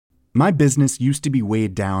My business used to be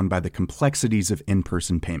weighed down by the complexities of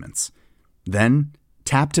in-person payments. Then,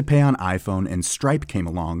 Tap to Pay on iPhone and Stripe came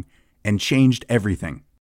along and changed everything.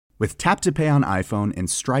 With Tap to Pay on iPhone and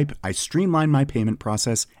Stripe, I streamlined my payment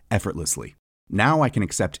process effortlessly. Now I can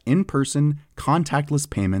accept in-person, contactless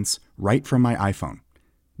payments right from my iPhone.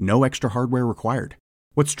 No extra hardware required.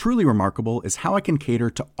 What's truly remarkable is how I can cater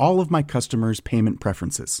to all of my customers' payment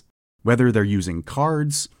preferences. Whether they're using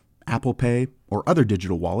cards, Apple Pay, or other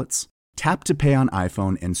digital wallets, Tap to Pay on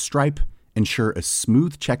iPhone and Stripe ensure a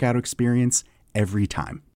smooth checkout experience every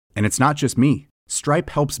time. And it's not just me.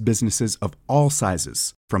 Stripe helps businesses of all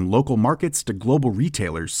sizes, from local markets to global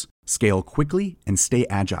retailers, scale quickly and stay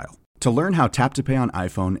agile. To learn how Tap to Pay on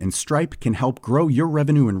iPhone and Stripe can help grow your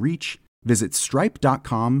revenue and reach, visit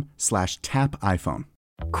stripe.com/tapiphone.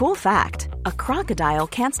 Cool fact, a crocodile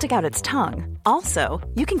can't stick out its tongue. Also,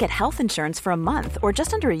 you can get health insurance for a month or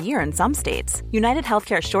just under a year in some states. United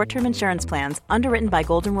Healthcare short-term insurance plans, underwritten by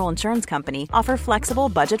Golden Rule Insurance Company, offer flexible,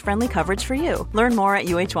 budget-friendly coverage for you. Learn more at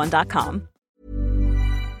uh1.com.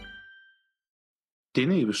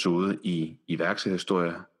 Denne episode i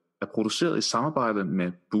iværksætterhistorier er produceret i samarbejde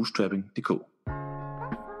med Bootstrapping.dk.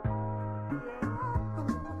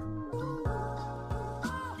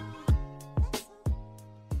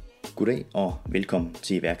 Goddag og velkommen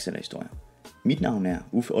til iværksætterhistorier. Mit navn er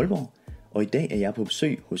Uffe Aalborg, og i dag er jeg på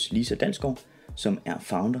besøg hos Lisa Dalsgaard, som er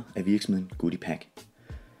founder af virksomheden Goodiepack.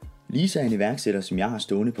 Lisa er en iværksætter, som jeg har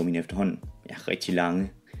stående på min efterhånden rigtig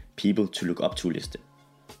lange people to look up to liste.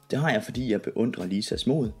 Det har jeg, fordi jeg beundrer Lisas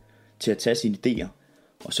mod til at tage sine idéer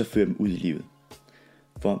og så føre dem ud i livet.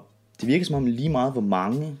 For det virker som om lige meget hvor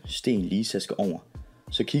mange sten Lisa skal over,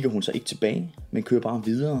 så kigger hun sig ikke tilbage, men kører bare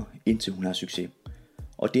videre indtil hun har succes.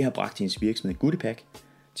 Og det har bragt hendes virksomhed Goodiepack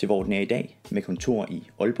til hvor den er i dag, med kontor i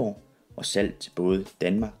Aalborg og salg til både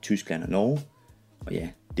Danmark, Tyskland og Norge. Og ja,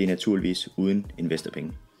 det er naturligvis uden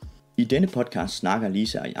investorpenge. I denne podcast snakker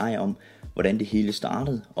Lisa og jeg om, hvordan det hele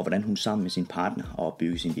startede, og hvordan hun sammen med sin partner har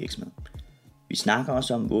opbygget sin virksomhed. Vi snakker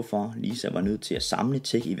også om, hvorfor Lisa var nødt til at samle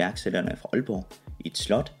tech-iværksætterne fra Aalborg i et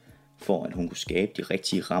slot, for at hun kunne skabe de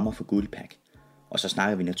rigtige rammer for Goodiepack. Og så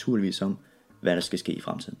snakker vi naturligvis om, hvad der skal ske i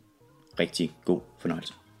fremtiden. Rigtig god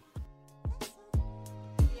fornøjelse.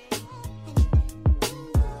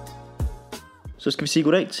 Så skal vi sige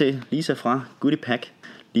goddag til Lisa fra Goodiepack.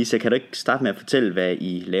 Lisa, kan du ikke starte med at fortælle, hvad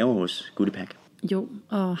I laver hos Goodiepack? Jo,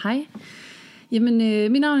 og hej. Jamen,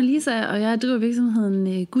 mit navn er Lisa, og jeg driver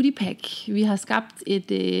virksomheden Goodiepack. Vi har skabt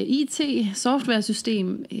et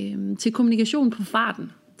IT-software-system til kommunikation på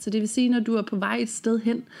farten. Så det vil sige, når du er på vej et sted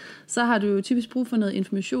hen, så har du jo typisk brug for noget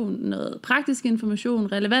information, noget praktisk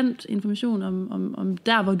information, relevant information om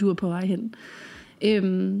der, hvor du er på vej hen.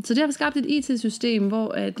 Så det har vi skabt et IT-system,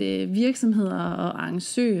 hvor at virksomheder og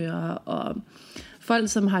arrangører og folk,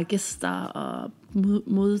 som har gæster og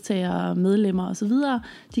modtagere, medlemmer osv.,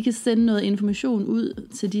 de kan sende noget information ud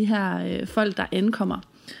til de her folk, der ankommer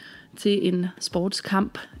til en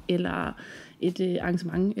sportskamp, eller et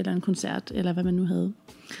arrangement, eller en koncert, eller hvad man nu havde.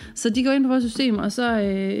 Så de går ind på vores system, og så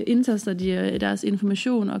indtaster de deres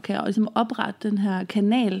information, og kan ligesom oprette den her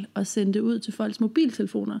kanal, og sende det ud til folks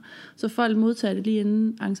mobiltelefoner, så folk modtager det lige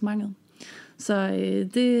inden arrangementet. Så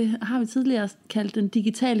det har vi tidligere kaldt den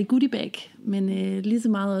digitale goodiebag, men lige så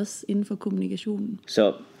meget også inden for kommunikationen.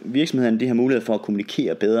 Så virksomhederne de har mulighed for at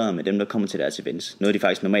kommunikere bedre med dem, der kommer til deres events. Noget de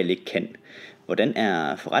faktisk normalt ikke kan. Hvordan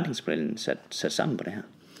er forretningsmodellen sat sammen på det her?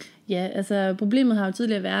 Ja, altså problemet har jo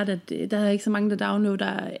tidligere været, at der er ikke så mange, der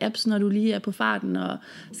downloader apps, når du lige er på farten, og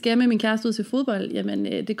skal jeg med min kæreste ud til fodbold, jamen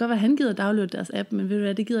det kan godt være, at han gider downloade deres app, men ved du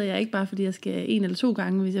hvad, det gider jeg ikke bare, fordi jeg skal 1 eller 2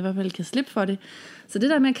 gange, hvis jeg i hvert fald kan slippe for det. Så det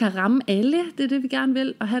der med at kan ramme alle, det er det, vi gerne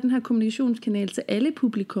vil, og have den her kommunikationskanal til alle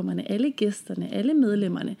publikummerne, alle gæsterne, alle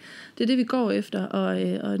medlemmerne. Det er det, vi går efter,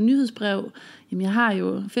 og nyhedsbrev, jamen jeg har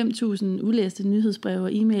jo 5.000 ulæste nyhedsbreve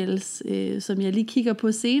og e-mails, som jeg lige kigger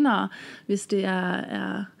på senere, hvis det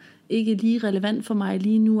er ikke lige relevant for mig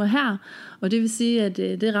lige nu og her, og det vil sige, at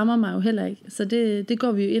det rammer mig jo heller ikke. Så det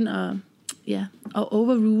går vi jo ind og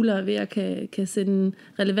overruler ved at kan sende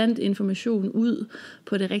relevant information ud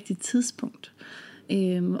på det rigtige tidspunkt.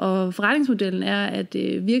 Og forretningsmodellen er, at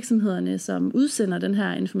virksomhederne, som udsender den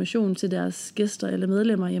her information til deres gæster eller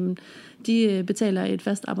medlemmer, jamen, de betaler et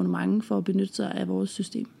fast abonnement for at benytte sig af vores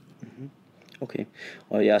system. Okay,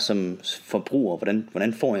 og jeg som forbruger,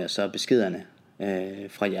 hvordan får jeg så beskederne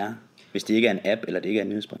fra jer, hvis det ikke er en app eller det ikke er en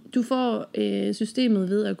nyhedsbrev? Du får systemet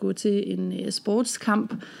ved at gå til en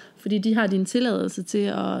sportskamp, fordi de har din tilladelse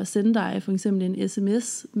til at sende dig for eksempel en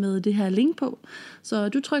sms med det her link på. Så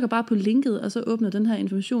du trykker bare på linket, og så åbner den her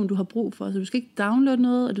information, du har brug for. Så du skal ikke downloade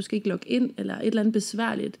noget, og du skal ikke logge ind, eller et eller andet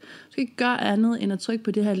besværligt. Du skal ikke gøre andet, end at trykke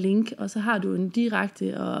på det her link, og så har du en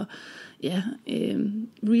direkte og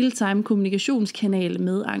real-time kommunikationskanal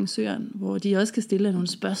med arrangøren, hvor de også kan stille nogle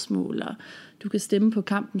spørgsmål, og du kan stemme på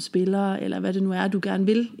kampens spillere, eller hvad det nu er, du gerne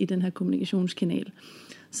vil i den her kommunikationskanal.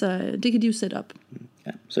 Så det kan de jo sætte op.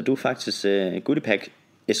 Ja, så du er faktisk Goodiepack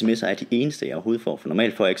sms'er er de eneste, jeg overhovedet får, for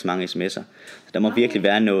normalt får jeg ikke så mange sms'er. Så der må virkelig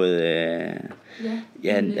være noget,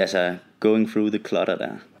 altså going through the clutter der.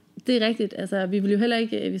 Det er rigtigt. Altså, vi vil jo heller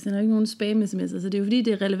ikke, vi sender ikke nogen spam-sms'er, så det er jo fordi,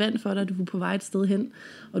 det er relevant for dig, at du er på vej et sted hen,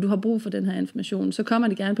 og du har brug for den her information. Så kommer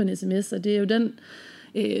det gerne på en sms, og det er jo den,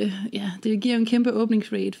 det giver jo en kæmpe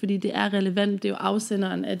åbningsrate, fordi det er relevant. Det er jo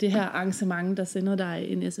afsenderen af det her arrangement, der sender dig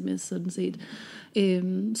en sms, sådan set.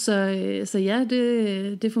 Så ja,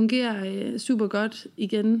 det fungerer super godt.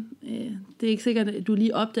 Igen, det er ikke sikkert, at du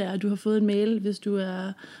lige opdager, at du har fået en mail, hvis du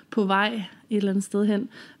er på vej et eller andet sted hen.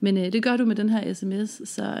 Men det gør du med den her sms,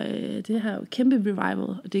 så det har jo kæmpe revival,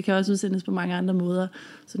 og det kan også udsendes på mange andre måder.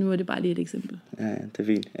 Så nu er det bare lige et eksempel. Ja, det er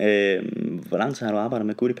fint. Hvor lang tid har du arbejdet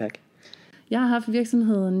med Goodiepack? Jeg har haft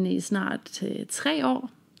virksomheden i snart 3 år.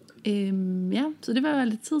 Så det var jo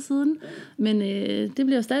lidt tid siden, men det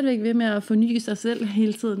bliver stadigvæk ved med at forny sig selv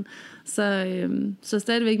hele tiden, så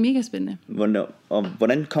stadigvæk mega spændende.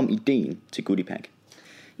 Hvordan kom ideen til Goodiepack?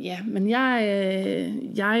 Ja, men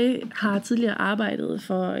jeg har tidligere arbejdet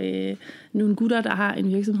for nogle gutter, der har en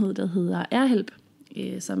virksomhed, der hedder AirHelp,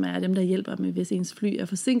 som er dem, der hjælper med, hvis ens fly er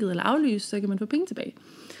forsinket eller aflyst, så kan man få penge tilbage.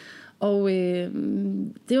 Og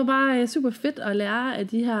det var bare super fedt at lære af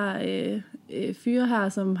de her fyre her,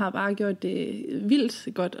 som har bare gjort det vildt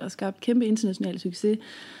godt og skabt kæmpe international succes.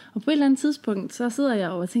 Og på et eller andet tidspunkt, så sidder jeg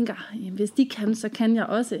og tænker, hvis de kan, så kan jeg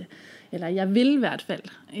også. Eller jeg vil i hvert fald,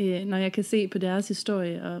 når jeg kan se på deres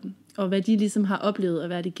historie, og hvad de ligesom har oplevet og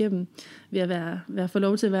været igennem, ved at få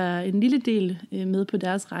lov til at være en lille del med på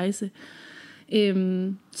deres rejse.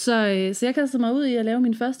 Så jeg kastede mig ud i at lave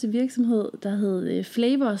min første virksomhed, der hed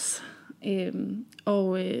Flavors,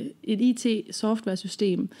 og et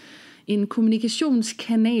IT-software-system. En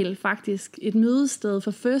kommunikationskanal faktisk, et mødested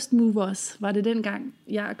for first movers var det dengang.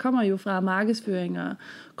 Jeg kommer jo fra markedsføring og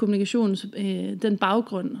kommunikation, den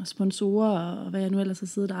baggrund og sponsorer og hvad jeg nu ellers har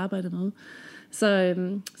siddet og arbejdet med. Så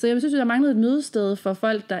jeg synes, der manglede et mødested for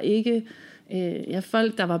folk, der ikke,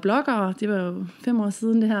 folk der var bloggere, det var jo 5 år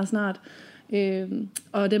siden det her snart,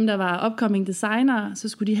 og dem der var upcoming designer, så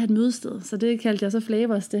skulle de have et mødested. Så det kaldte jeg så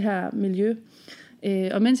Flavors, det her miljø.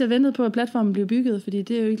 Og mens jeg ventede på, at platformen blev bygget, fordi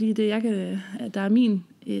det er jo ikke lige det, der er min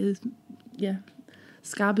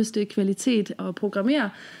skarpeste kvalitet at programmere,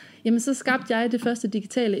 jamen så skabte jeg det første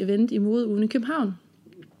digitale event i modeugen i København.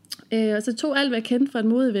 Og så tog alt, hvad jeg kendte fra et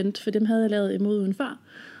modeevent, for dem havde jeg lavet i modeugen før.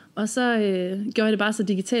 Og så gjorde jeg det bare så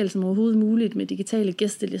digitalt som overhovedet muligt med digitale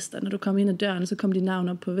gæstelister. Når du kom ind ad døren, så kom dit navn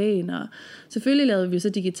op på væggen. Og selvfølgelig lavede vi så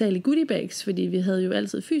digitale goodiebags, fordi vi havde jo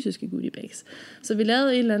altid fysiske goodiebags. Så vi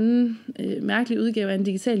lavede en eller anden mærkelig udgave af en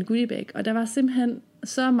digital goodiebag. Og der var simpelthen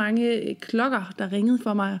så mange klokker, der ringede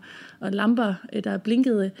for mig, og lamper, der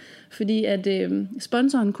blinkede. Fordi at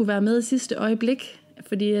sponsoren kunne være med i sidste øjeblik.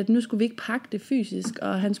 Fordi at nu skulle vi ikke pakke det fysisk,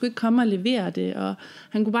 og han skulle ikke komme og levere det, og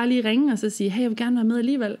han kunne bare lige ringe og så sige, hey, jeg vil gerne være med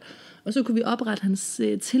alligevel. Og så kunne vi oprette hans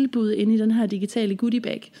tilbud inde i den her digitale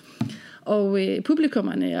goodiebag. Og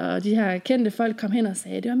publikummerne og de her kendte folk kom hen og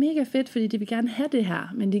sagde, det var mega fedt, fordi de ville gerne have det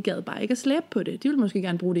her, men de gad bare ikke at slæbe på det. De ville måske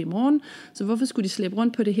gerne bruge det i morgen, så hvorfor skulle de slæbe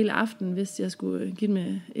rundt på det hele aften, hvis jeg skulle give dem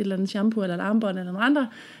et eller andet shampoo eller et armbånd eller nogle andre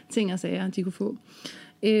ting og sager, de kunne få.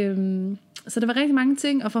 Så der var rigtig mange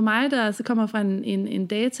ting, og for mig, der så kommer fra en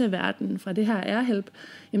dataverden, fra det her AirHelp,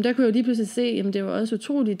 jamen der kunne jeg jo lige pludselig se, jamen det var også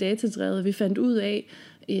utroligt datadrevet. Vi fandt ud af,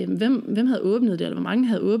 hvem havde åbnet det, eller hvor mange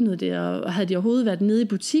havde åbnet det, og havde de overhovedet været nede i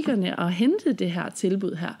butikkerne og hentet det her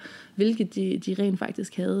tilbud her, hvilket de rent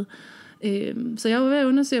faktisk havde. Så jeg var ved at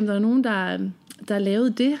undersøge, om der var nogen, der lavede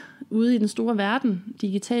det ude i den store verden,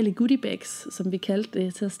 digitale goodiebags, som vi kaldte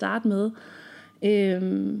det til at starte med.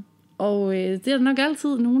 Og det er der nok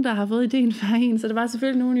altid nogen, der har fået ideen for en, så der var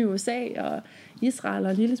selvfølgelig nogen i USA og Israel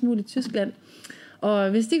og en lille smule i Tyskland. Og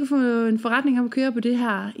hvis de kunne få en forretning om at køre på det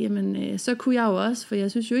her, jamen så kunne jeg jo også, for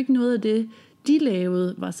jeg synes jo ikke noget af det, de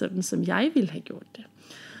lavede, var sådan, som jeg ville have gjort det.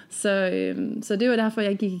 Så det var derfor,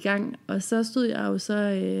 jeg gik i gang. Og så stod jeg jo så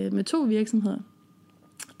med 2 virksomheder,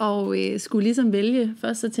 og skulle ligesom vælge.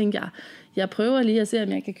 Først så tænkte jeg prøver lige at se, om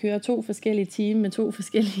jeg kan køre 2 forskellige team med 2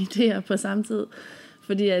 forskellige idéer på samme tid.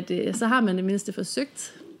 Fordi at, så har man det mindste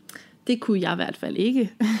forsøgt. Det kunne jeg i hvert fald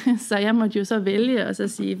ikke. Så jeg måtte jo så vælge og så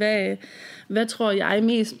sige, hvad tror jeg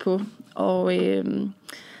mest på? Og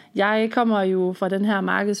jeg kommer jo fra den her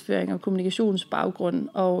markedsføring og kommunikationsbaggrund,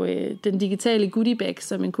 og den digitale goodiebag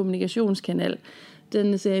som en kommunikationskanal,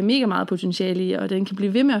 den ser jeg mega meget potentiale i, og den kan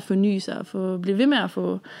blive ved med at forny sig og blive ved med at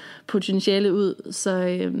få potentiale ud.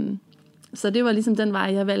 Så det var ligesom den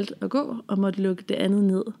vej, jeg valgte at gå, og måtte lukke det andet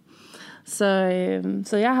ned.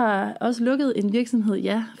 Så jeg har også lukket en virksomhed,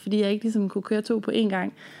 ja, fordi jeg ikke ligesom kunne køre 2 på én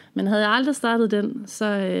gang. Men havde jeg aldrig startet den, så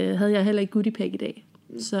havde jeg heller ikke GoodiePack i dag.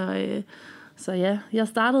 Så ja, jeg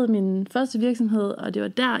startede min første virksomhed, og det var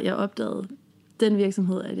der, jeg opdagede den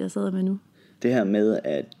virksomhed, at jeg sidder med nu. Det her med,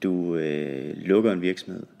 at du lukker en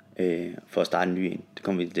virksomhed for at starte en ny en, det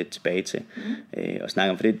kommer vi lidt tilbage til og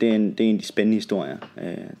snakke om, for det er en af de spændende historier,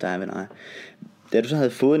 der er ved dig. Da du så havde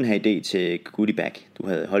fået den her idé til GoodiePack, du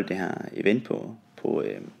havde holdt det her event på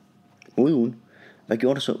modeugen, hvad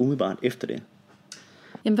gjorde du så umiddelbart efter det?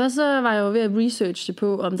 Jamen først så var jeg jo ved at researche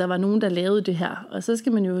på, om der var nogen, der lavede det her. Og så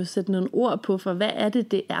skal man jo sætte nogle ord på, for hvad er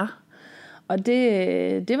det er. Og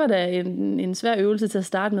det var da en svær øvelse til at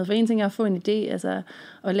starte med. For en ting er at få en idé. Altså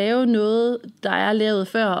at lave noget, der er lavet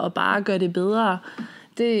før, og bare gøre det bedre,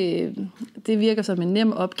 det virker som en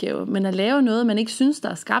nem opgave. Men at lave noget, man ikke synes, der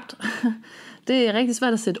er skabt, det er rigtig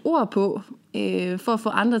svært at sætte ord på, for at få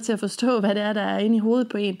andre til at forstå, hvad det er, der er inde i hovedet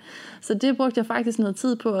på en. Så det brugte jeg faktisk noget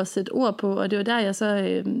tid på at sætte ord på, og det var der, jeg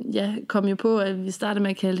så kom jo på, at vi startede med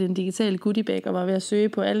at kalde det en digital goodiebag, og var ved at søge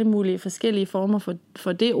på alle mulige forskellige former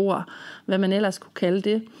for det ord, hvad man ellers kunne kalde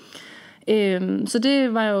det. Så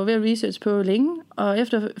det var jeg jo ved at research på længe, og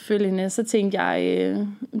efterfølgende så tænkte jeg,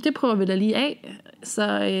 det prøver vi da lige af. Så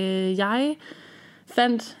jeg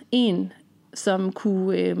fandt en, som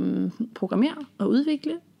kunne programmere og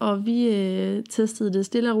udvikle, og vi testede det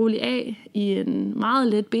stille og roligt af i en meget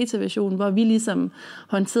let beta-version, hvor vi ligesom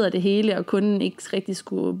håndterede det hele, og kunden ikke rigtig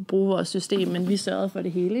skulle bruge vores system, men vi sørgede for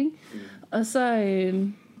det hele. Ikke? Og så,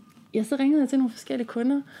 så ringede jeg til nogle forskellige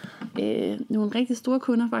kunder, nogle rigtig store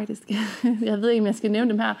kunder faktisk. Jeg ved ikke, om jeg skal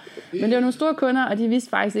nævne dem her, men det var nogle store kunder, og de vidste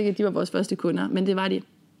faktisk ikke, at de var vores første kunder, men det var de.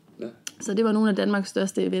 Ja. Så det var nogle af Danmarks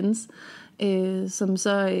største events, som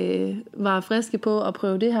så var friske på at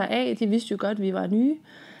prøve det her af. De vidste jo godt, at vi var nye.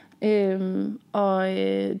 Og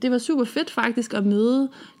det var super fedt faktisk at møde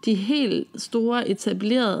de helt store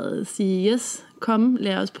etablerede, sige yes, kom,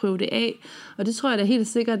 lad os prøve det af. Og det tror jeg da helt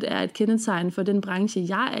sikkert er et kendetegn for den branche,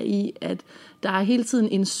 jeg er i, at der er hele tiden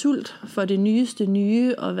en sult for det nyeste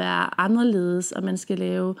nye at være anderledes, og man skal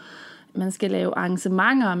lave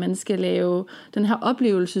arrangementer, man skal lave den her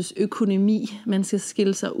oplevelsesøkonomi, man skal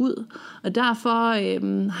skille sig ud. Og derfor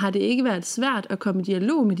har det ikke været svært at komme i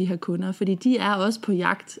dialog med de her kunder, fordi de er også på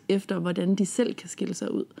jagt efter, hvordan de selv kan skille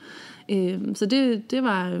sig ud. Så det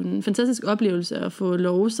var en fantastisk oplevelse at få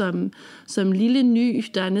lov som lille ny,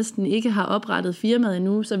 der næsten ikke har oprettet firmaet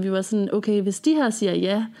endnu. Så vi var sådan, okay, hvis de her siger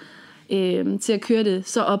ja til at køre det,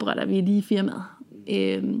 så opretter vi lige firmaet.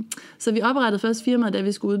 Så vi oprettede først firmaet, da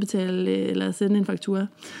vi skulle udbetale eller sende en faktura.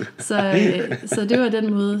 Så det var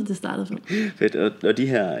den måde, det startede for. Fedt. Og de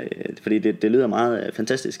her, fordi det lyder meget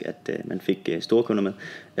fantastisk, at man fik store kunder med.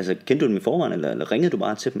 Altså, kendte du dem i forvejen, eller ringede du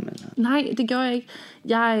bare til dem? Eller? Nej, det gjorde jeg ikke.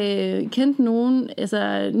 Jeg kendte nogen,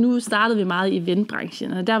 altså nu startede vi meget i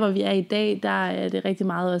eventbranchen, og der hvor vi er i dag, der er det rigtig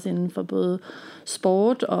meget også inden for både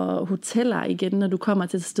sport og hoteller igen. Når du kommer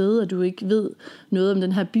til et sted, og du ikke ved noget om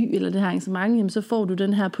den her by eller det her arrangement, jamen, så får du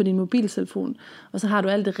den her på din mobiltelefon, og så har du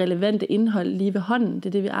alt det relevante indhold lige ved hånden. Det er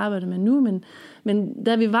det, vi arbejder med nu, men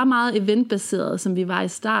da vi var meget eventbaseret, som vi var i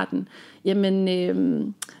starten, jamen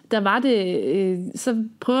der var det, så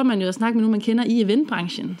prøver man jo at snakke med nogen, man kender i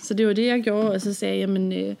eventbranchen. Så det var det, jeg gjorde, og så sagde jeg,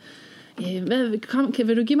 jamen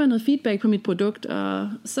vil du give mig noget feedback på mit produkt? Og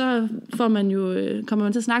så kommer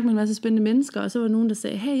man til at snakke med en masse spændende mennesker, og så var der nogen, der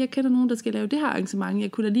sagde, hey, jeg kender nogen, der skal lave det her arrangement,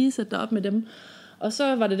 jeg kunne da lige sætte dig op med dem. Og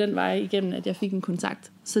så var det den vej igennem, at jeg fik en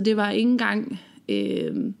kontakt. Så det var ikke engang,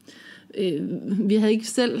 vi havde ikke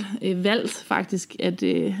selv valgt faktisk, at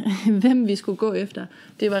hvem vi skulle gå efter.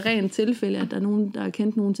 Det var rent tilfælde, at der er nogen, der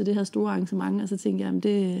kendte nogen til det her store arrangement, og så tænkte jeg, at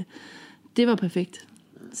det var perfekt.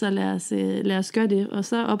 Så lad os gøre det. Og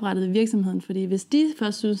så oprettede vi virksomheden, fordi hvis de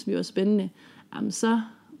først synes vi var spændende, jamen så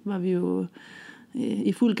var vi jo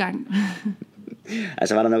i fuld gang.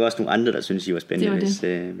 Altså var der nok også nogle andre, der synes I var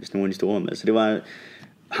spændende, hvis nogle af de store var med. Så det var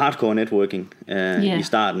hardcore networking i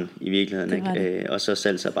starten i virkeligheden, ikke? Og så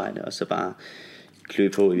salgsarbejde, og så bare klø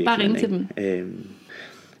på i virkeligheden. Bare ringe til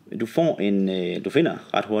dem. Du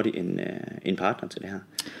finder ret hurtigt en partner til det her.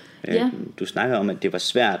 Du snakker om, at det var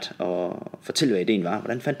svært at fortælle, hvad ideen var.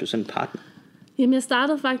 Hvordan fandt du sådan en partner? Jamen, jeg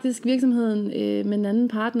startede faktisk virksomheden med en anden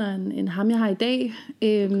partner end ham, jeg har i dag.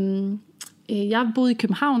 Jeg boede i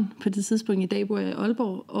København på det tidspunkt. I dag bor jeg i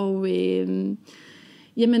Aalborg. Og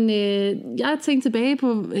jeg tænkte tilbage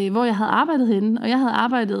på, hvor jeg havde arbejdet henne. Og jeg havde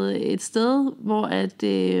arbejdet et sted, hvor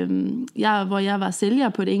jeg var sælger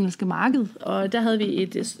på det engelske marked. Og der havde vi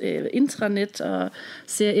et intranet og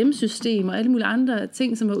CRM-system og alle mulige andre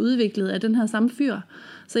ting, som var udviklet af den her samme fyr.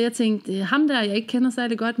 Så jeg tænkte, ham der, jeg ikke kender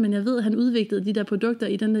særlig godt, men jeg ved, at han udviklede de der produkter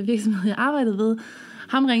i den der virksomhed, jeg arbejdede ved.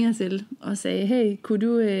 Ham ringede jeg til og sagde, hey, kunne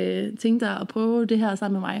du tænke dig at prøve det her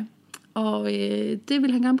sammen med mig? Og det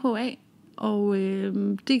ville han gerne prøve af. Og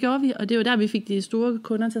det gjorde vi, og det var der, vi fik de store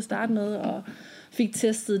kunder til at starte med, og fik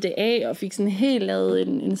testet det af, og fik sådan helt lavet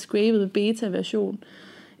en scraped beta-version.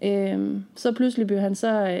 Så pludselig blev han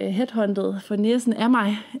så headhunted for næsen af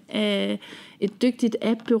mig af et dygtigt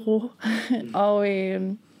app-bureau. Og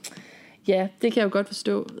ja, det kan jeg jo godt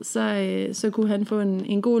forstå. Så kunne han få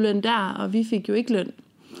en god løn der, og vi fik jo ikke løn.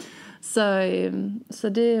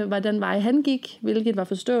 Så det var den vej, han gik, hvilket var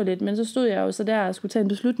forståeligt. Men så stod jeg jo så der og skulle tage en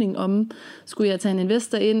beslutning om, skulle jeg tage en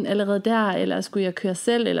investor ind allerede der, eller skulle jeg køre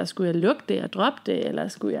selv, eller skulle jeg lukke det og droppe det, eller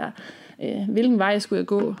skulle jeg, hvilken vej skulle jeg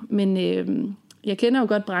gå. Men jeg kender jo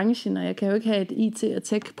godt branchen, og jeg kan jo ikke have et IT- og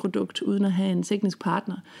tech-produkt uden at have en teknisk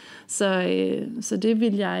partner. Så det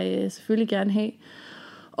vil jeg selvfølgelig gerne have.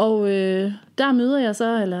 Og der møder jeg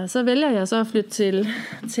så vælger jeg så at flytte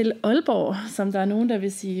til Aalborg, som der er nogen, der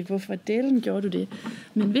vil sige, hvorfor delen gjorde du det?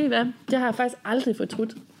 Men ved I hvad? Det har jeg faktisk aldrig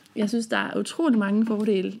fortrudt. Jeg synes, der er utrolig mange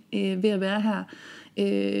fordele ved at være her.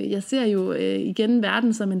 Jeg ser jo igen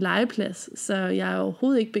verden som en legeplads, så jeg er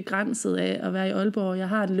overhovedet ikke begrænset af at være i Aalborg. Jeg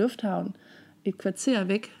har et lufthavn et kvarter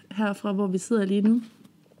væk herfra, hvor vi sidder lige nu.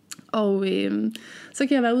 Og så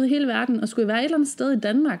kan jeg være ude i hele verden, og skulle jeg være et eller andet sted i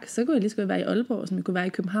Danmark, så kunne jeg lige så godt være i Aalborg, som jeg kunne være i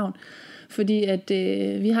København. Fordi at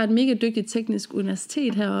vi har et mega dygtigt teknisk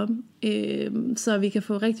universitet heroppe, så vi kan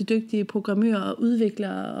få rigtig dygtige programmører og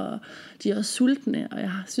udviklere, og de er også sultne, og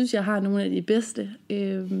jeg synes, jeg har nogle af de bedste.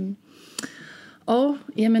 Og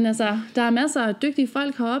jamen altså, der er masser af dygtige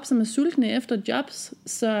folk heroppe, som er sultne efter jobs,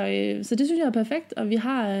 så det synes jeg er perfekt, og vi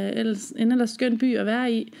har en ellers skøn by at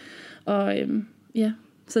være i, og ja,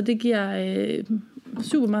 så det giver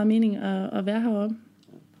super meget mening at være heroppe.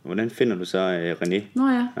 Hvordan finder du så René? Nå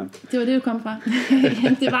ja, det var det, jeg kom fra.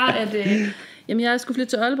 Det var, at jeg skulle flytte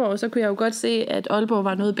til Aalborg, så kunne jeg jo godt se, at Aalborg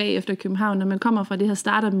var noget bagefter København, når man kommer fra det her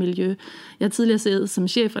startup-miljø. Jeg har tidligere siddet som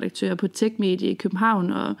chefredaktør på Tech-medie i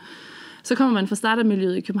København, og så kommer man fra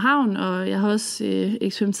startup-miljøet i København, og jeg har også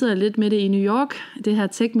eksperimenteret lidt med det i New York, det her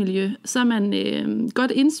tech-miljø. Så er man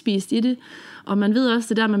godt indspist i det, og man ved også,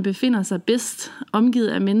 det der, man befinder sig bedst, omgivet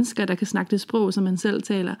af mennesker, der kan snakke det sprog, som man selv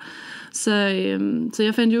taler. Så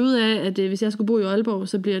jeg fandt jo ud af, at hvis jeg skulle bo i Aalborg,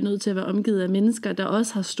 så bliver jeg nødt til at være omgivet af mennesker, der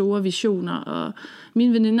også har store visioner. Og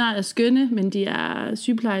mine veninder er skønne, men de er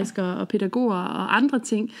sygeplejersker og pædagoger og andre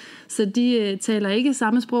ting. Så de taler ikke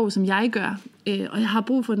samme sprog, som jeg gør. Og jeg har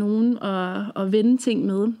brug for nogen at vende ting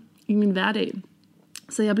med i min hverdag.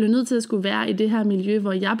 Så jeg blev nødt til at skulle være i det her miljø,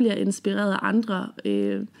 hvor jeg bliver inspireret af andre.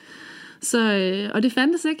 Og det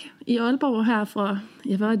fandtes ikke i Aalborg her fra,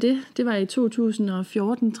 hvad var det? Det var i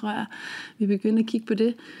 2014, tror jeg, vi begyndte at kigge på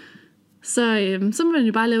det. Så må man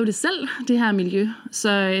jo bare lave det selv, det her miljø.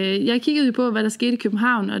 Så jeg kiggede jo på, hvad der skete i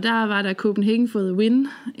København, og der var der Copenhagen for the win.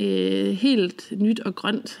 Helt nyt og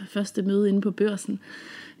grønt første møde inde på børsen.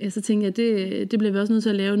 Så tænkte jeg, det bliver vi også nødt til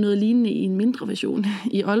at lave noget lignende i en mindre version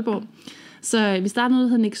i Aalborg. Så vi startede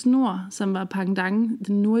noget, der hed Nexnord, som var pendant,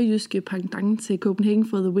 den nordjyske pendant til Copenhagen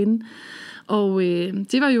for the win. Og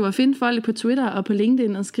det var jo at finde folk på Twitter og på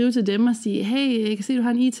LinkedIn og skrive til dem og sige, hey, jeg kan se, du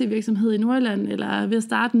har en IT-virksomhed i Nordjylland, eller ved at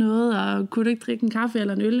starte noget, og kunne du ikke drikke en kaffe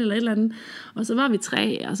eller en øl eller et eller andet? Og så var vi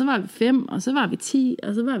 3, og så var vi 5, og så var vi 10,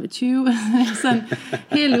 og så var vi 20. Sådan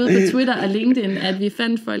helt ude på Twitter og LinkedIn, at vi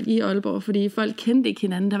fandt folk i Aalborg, fordi folk kendte ikke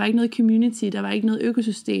hinanden. Der var ikke noget community, der var ikke noget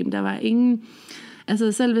økosystem, der var ingen...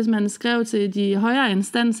 Altså selv hvis man skrev til de højere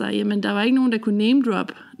instanser, jamen der var ikke nogen, der kunne name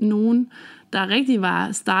drop nogen, der rigtig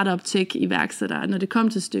var startup tech iværksættere. Når det kom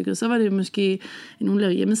til stykket, så var det måske nogen, der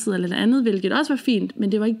lavede hjemmesider eller noget andet, hvilket også var fint,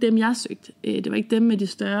 men det var ikke dem, jeg søgte. Det var ikke dem med de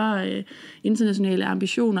større internationale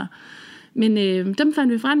ambitioner. Men dem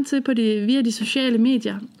fandt vi frem til via de sociale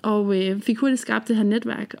medier, og fik hurtigt skabt det her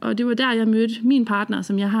netværk. Og det var der, jeg mødte min partner,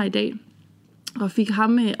 som jeg har i dag, og fik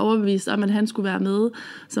ham overbevist om, at han skulle være med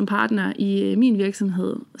som partner i min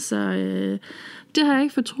virksomhed. Så det har jeg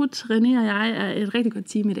ikke fortrudt. René og jeg er et rigtig godt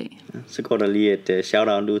team i dag. Ja, så går der lige et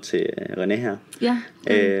shout-out ud til René her. Ja.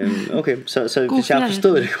 Okay, så hvis jeg har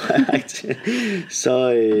forstået det korrekt,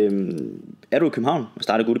 så er du i København og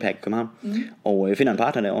starter Goodiepack i København, og finder en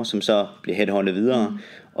partner derovre, som så bliver headhunted videre,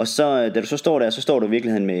 og så, da du så står der, så står du i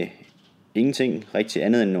virkeligheden med ingenting rigtig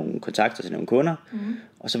andet end nogle kontakter til nogle kunder,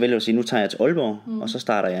 og så vælger du at sige, nu tager jeg til Aalborg, og så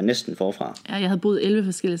starter jeg næsten forfra. Ja, jeg havde boet 11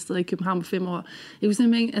 forskellige steder i København på 5 år. Jeg kunne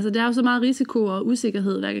simpelthen ikke, altså der er jo så meget risiko og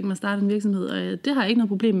usikkerhed, hver gang man starter en virksomhed, og det har jeg ikke noget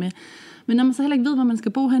problem med. Men når man så heller ikke ved, hvor man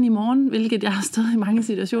skal bo hen i morgen, hvilket jeg har stået i mange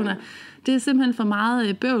situationer, det er simpelthen for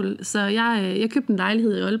meget bøvl. Så jeg købte en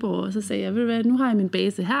lejlighed i Aalborg, og så sagde jeg, ved du hvad, nu har jeg min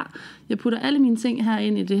base her. Jeg putter alle mine ting her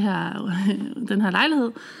ind i den her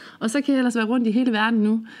lejlighed, og så kan jeg ellers være rundt i hele verden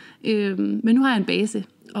nu. Men nu har jeg en base.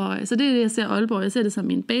 Og så det er det, jeg ser Aalborg. Jeg ser det som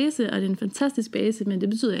min base, og det er en fantastisk base, men det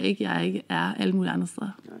betyder ikke, at jeg ikke er alle mulige andre steder.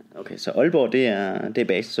 Okay, så Aalborg, det er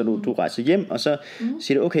base, så du rejser hjem, og så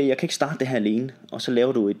siger du, okay, jeg kan ikke starte det her alene, og så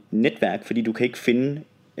laver du et netværk, fordi du kan ikke finde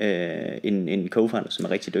en co-founder, som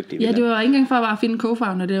er rigtig dygtig. Ja, det var ikke engang for at bare finde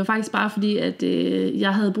co-founder, det var faktisk bare fordi, at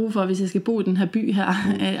jeg havde brug for, hvis jeg skal bo i den her by her,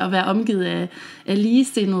 og være omgivet af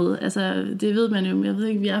ligesindede. Altså, det ved man jo, jeg ved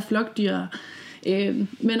ikke, vi er flokdyr.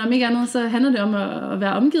 Men om ikke andet, så handler det om at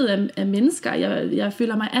være omgivet af mennesker. Jeg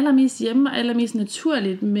føler mig allermest hjemme og allermest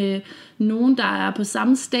naturligt med nogen, der er på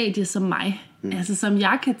samme stadie som mig. Altså som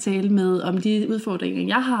jeg kan tale med om de udfordringer,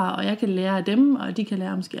 jeg har, og jeg kan lære af dem, og de kan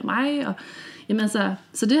lære måske af mig. Og, jamen altså,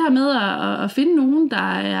 så det her med at finde nogen,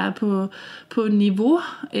 der er på niveau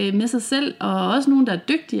med sig selv, og også nogen, der er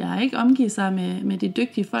dygtigere, ikke omgive sig med de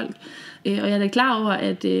dygtige folk. Og jeg er da klar over,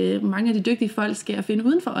 at mange af de dygtige folk skal jeg finde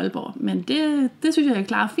uden for Aalborg. Men det synes jeg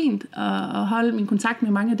klarer fint, at holde min kontakt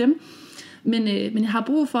med mange af dem. Men jeg har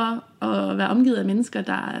brug for at være omgivet af mennesker,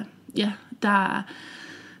 der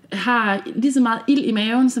har lige så meget ild i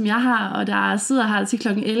maven, som jeg har, og der sidder her til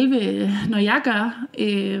klokken 11, når jeg gør,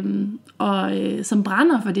 og som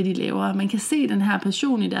brænder for det, de laver. Man kan se den her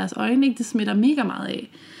passion i deres øjne, ikke? Det smitter mega meget af.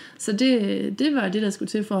 Så det var det, der skulle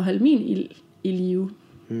til for at holde min ild i live.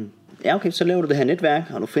 Ja, okay, så laver du det her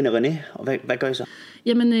netværk, og du finder René, og hvad gør I så?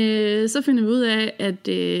 Jamen, så finder vi ud af, at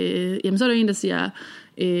så er der en, der siger,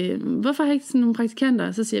 hvorfor har jeg ikke sådan nogle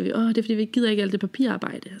praktikanter? Så siger vi, det er fordi vi ikke gider ikke alt det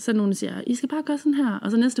papirarbejde. Så er der nogen, der siger, I skal bare gøre sådan her.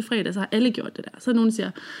 Og så næste fredag, så har alle gjort det der. Så er der nogen, der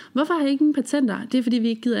siger, hvorfor har jeg ikke nogen patenter? Det er fordi vi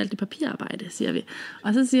ikke gider alt det papirarbejde, siger vi.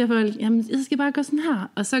 Og så siger folk, jamen jeg skal bare gøre sådan her.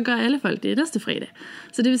 Og så gør alle folk det næste fredag.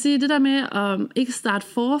 Så det vil sige, det der med at ikke starte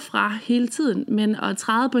forfra hele tiden, men at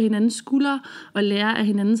træde på hinandens skuldre og lære af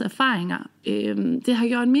hinandens erfaringer, det har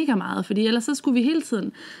gjort mega meget. Fordi ellers så skulle vi hele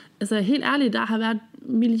tiden, altså helt ærligt, der har været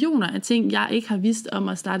millioner af ting, jeg ikke har vidst om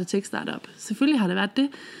at starte tech-startup. Selvfølgelig har det været det.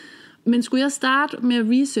 Men skulle jeg starte med at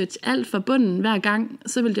research alt fra bunden hver gang,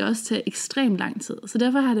 så vil det også tage ekstremt lang tid. Så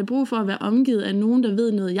derfor har jeg brug for at være omgivet af nogen, der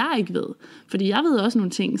ved noget, jeg ikke ved. Fordi jeg ved også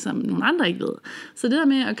nogle ting, som nogle andre ikke ved. Så det der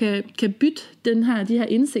med at kan bytte de her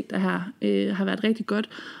indsigter her, har været rigtig godt.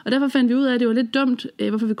 Og derfor fandt vi ud af, at det var lidt dumt,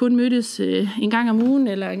 hvorfor vi kun mødtes en gang om ugen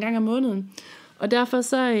eller en gang om måneden. Og derfor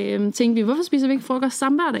så tænkte vi, hvorfor spiser vi ikke frokost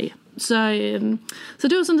samme hver dag? Så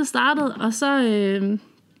det var sådan, det startede. Og så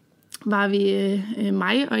var vi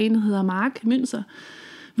mig og en, der hedder Mark Münzer.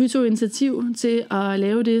 Vi tog initiativ til at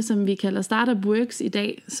lave det, som vi kalder Startup Works i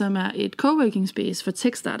dag, som er et coworking space for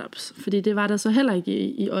tech-startups. Fordi det var der så heller ikke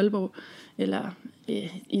i Aalborg, eller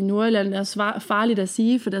i Nordjylland. Det er farligt at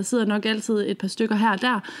sige, for der sidder nok altid et par stykker her og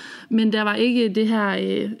der. Men der var ikke det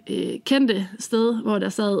her kendte sted, hvor der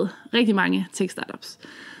sad rigtig mange tech-startups.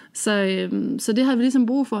 Så det har vi ligesom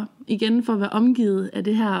brug for, igen for at være omgivet af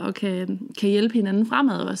det her, og kan hjælpe hinanden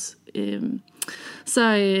fremad også.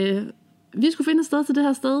 Så vi skulle finde et sted til det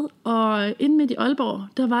her sted, og inde midt i Aalborg,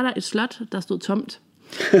 der var der et slot, der stod tomt.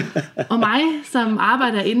 Og mig, som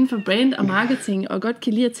arbejder inden for brand og marketing, og godt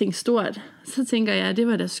kan lide at tænke stort, så tænker jeg, at det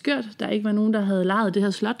var da skørt, der ikke var nogen, der havde lejet det her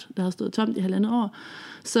slot, der havde stået tomt i 1,5 år.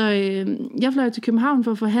 Så jeg fløj til København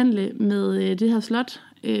for at forhandle med det her slot,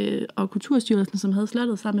 og Kulturstyrelsen, som havde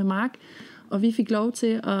slottet sammen med Mark, og vi fik lov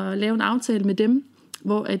til at lave en aftale med dem,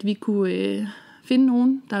 hvor at vi kunne finde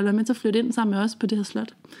nogen, der ville være med til at flytte ind sammen med os på det her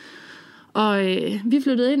slot. Og vi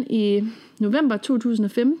flyttede ind i november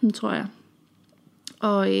 2015, tror jeg.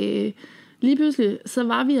 Og lige pludselig, så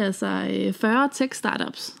var vi altså 40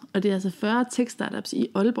 tech-startups, og det er altså 40 tech-startups i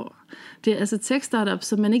Aalborg. Det er altså tech-startups,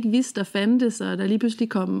 som man ikke vidste, der fandtes, og der lige pludselig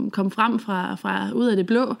kom frem fra ud af det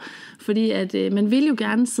blå, fordi at man vil jo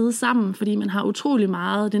gerne sidde sammen, fordi man har utrolig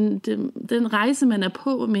meget. Den rejse, man er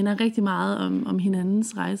på, minder rigtig meget om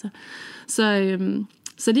hinandens rejser.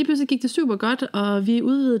 Så lige pludselig gik det super godt, og vi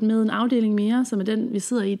udvidede med en afdeling mere, som er den, vi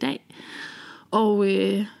sidder i i dag. Og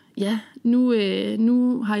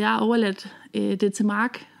nu har jeg overladt det til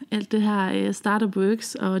Mark, alt det her Startup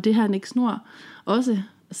Works og det her Next Nord også,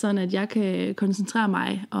 sådan at jeg kan koncentrere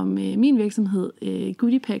mig om min virksomhed,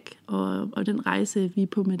 Goodiepack, og den rejse, vi er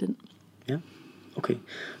på med den. Ja, okay.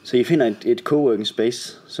 Så I finder et coworking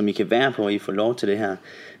space, som I kan være på, og I får lov til det her.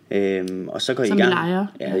 Og så går I i gang. Som I lejer.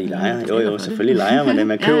 Ja, I lejer. Jo, selvfølgelig lejer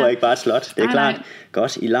man køber ikke bare et slot. Det er klart. Nej.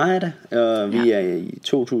 Godt, I lejer det, og vi er i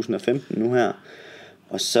 2015 nu her.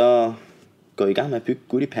 Og så går I i gang med at bygge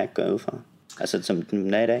Goodie Pack, går jeg ud fra. Altså som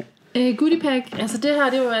den er i dag. Goodie Pack, altså det her,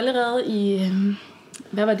 det var allerede i...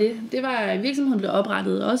 Hvad var det? Det var, virksomheden blev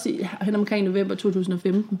oprettet også hen omkring november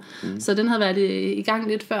 2015. Så den havde været i gang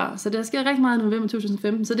lidt før. Så der sker rigtig meget i november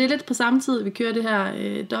 2015. Så det er lidt på samme tid, vi kører det her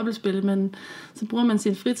dobbeltspil, men så bruger man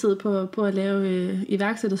sin fritid på at lave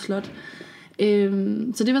iværksætterslot.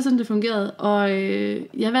 Så det var sådan, det fungerede. Og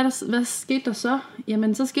hvad skete der så?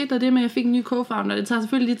 Jamen, så skete der det med, at jeg fik en ny co-founder. Det tager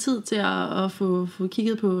selvfølgelig lidt tid til at få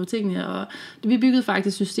kigget på tingene. Og vi byggede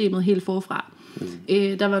faktisk systemet helt forfra.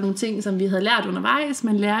 Der var nogle ting, som vi havde lært undervejs.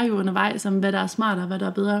 Man lærer jo undervejs om, hvad der er smartere og hvad der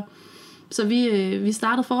er bedre. Så vi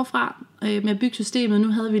startede forfra med at bygge systemet. Nu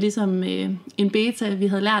havde vi ligesom en beta, vi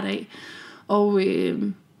havde lært af. Og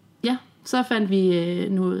så fandt vi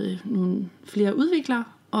nogle flere udviklere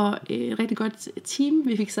og et rigtig godt team,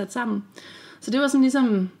 vi fik sat sammen. Så det var sådan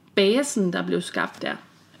ligesom basen, der blev skabt der.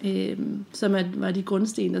 Som var de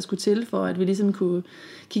grundsten, der skulle til, for at vi ligesom kunne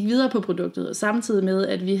kigge videre på produktet, og samtidig med,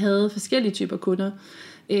 at vi havde forskellige typer kunder.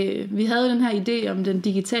 Vi havde den her idé om den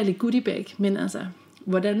digitale goodie bag, men altså,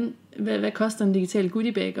 hvad koster en digital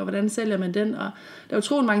goodie bag, og hvordan sælger man den, og der er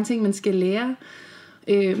utroligt mange ting, man skal lære.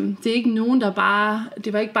 Det er ikke nogen, det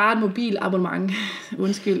var ikke bare et mobilabonnement,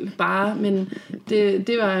 men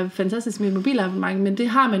det var fantastisk med et mobilabonnement, men det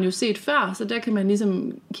har man jo set før, så der kan man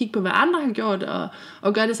ligesom kigge på, hvad andre har gjort,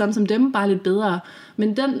 og gøre det samme som dem, bare lidt bedre.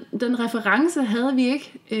 Men den reference havde vi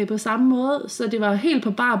ikke på samme måde, så det var helt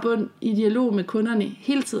på bar bund i dialog med kunderne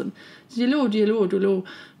hele tiden. Dialog.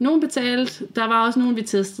 Nogen betalte, der var også nogen, vi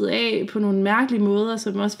testede af på nogle mærkelige måder,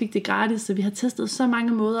 som også fik det gratis, så vi har testet så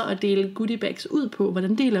mange måder at dele goodie bags ud på.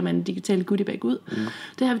 Hvordan deler man en digital goodie bag ud?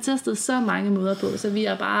 Det har vi testet så mange måder på, så vi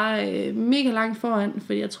er bare mega langt foran,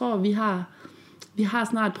 fordi jeg tror, vi har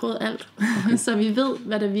snart prøvet alt, så vi ved,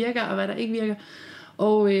 hvad der virker og hvad der ikke virker.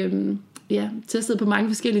 Og testet på mange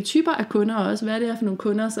forskellige typer af kunder, og også hvad det er for nogle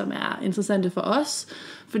kunder, som er interessante for os.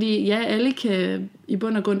 Fordi alle kan i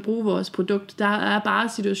bund og grund bruge vores produkt. Der er bare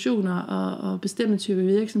situationer og bestemte typer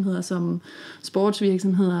virksomheder, som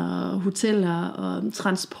sportsvirksomheder og hoteller og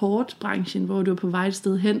transportbranchen, hvor du er på vej et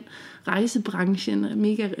sted hen. Rejsebranchen er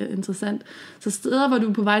mega interessant. Så steder, hvor du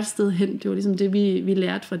er på vej et sted hen, det var ligesom det, vi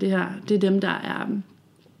lærte fra det her. Det er dem, der er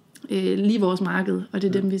lige vores marked, og det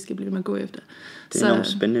er dem, vi skal blive med at gå efter. Det er enormt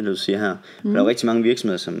spændende, det du siger her. Der er jo rigtig mange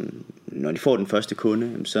virksomheder, som når de får den første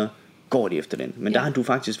kunde, så går de efter den. Men der har du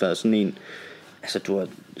faktisk været sådan en, altså du har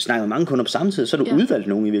snakket med mange kunder på samme tid, så har du udvalgt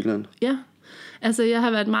nogen i virkeligheden. Ja, altså jeg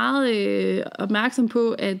har været meget opmærksom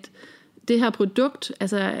på, at det her produkt,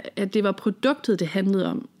 altså at det var produktet, det handlede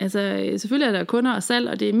om. Altså selvfølgelig er der kunder og salg,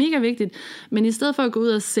 og det er mega vigtigt, men i stedet for at gå ud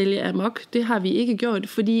og sælge amok, det har vi ikke gjort,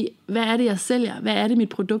 fordi hvad er det, jeg sælger? Hvad er det, mit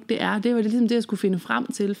produkt det er? Det var ligesom det, jeg skulle finde frem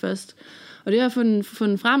til først. Og det har jeg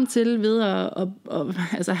fundet frem til ved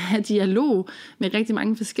at have dialog med rigtig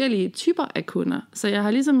mange forskellige typer af kunder. Så jeg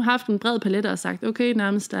har ligesom haft en bred palet og sagt, okay,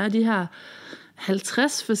 nærmest der er de her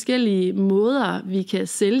 50 forskellige måder, vi kan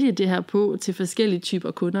sælge det her på til forskellige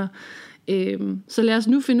typer kunder. Så lad os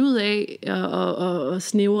nu finde ud af og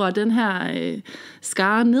snævre den her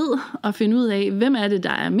skare ned og finde ud af, hvem er det, der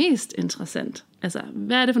er mest interessant. Altså,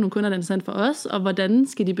 hvad er det for nogle kunder, der er interessant for os, og hvordan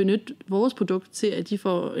skal de benytte vores produkt til, at de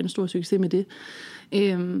får en stor succes med det.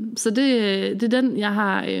 Så det er den, jeg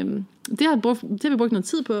har... Det har vi brugt noget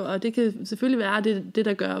tid på, og det kan selvfølgelig være det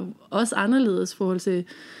der gør os anderledes i forhold til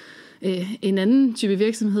en anden type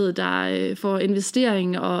virksomhed, der får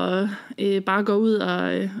investering og bare går ud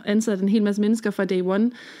og ansætter en hel masse mennesker fra day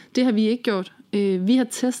one. Det har vi ikke gjort. Vi har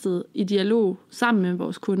testet i dialog sammen med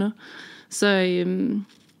vores kunder. Så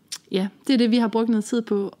det er det, vi har brugt noget tid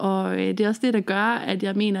på, og det er også det, der gør, at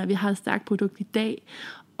jeg mener, at vi har et stærkt produkt i dag,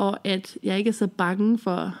 og at jeg ikke er så bange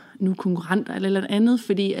for nu konkurrenter eller andet,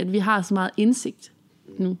 fordi at vi har så meget indsigt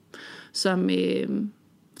nu, som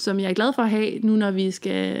jeg er glad for at have nu, når vi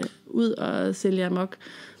skal ud og sælge amok.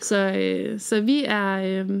 Så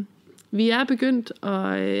vi er begyndt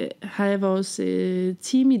at have vores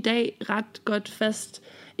team i dag ret godt fast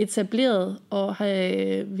etableret, og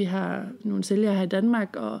vi har nogle sælgere her i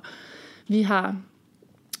Danmark, og vi har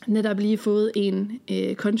netop lige fået en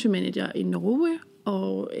country manager i Norge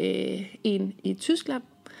og en i Tyskland.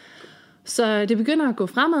 Så det begynder at gå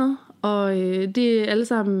fremad, og det er alle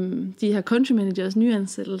sammen de her country managers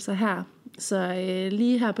nyansættelser her. Så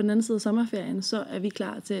lige her på den anden side af sommerferien, så er vi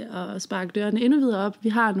klar til at sparke dørene endnu videre op. Vi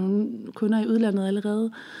har nogle kunder i udlandet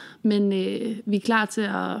allerede, men vi er klar til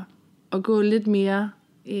at gå lidt mere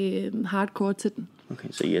hardcore til den. Okay,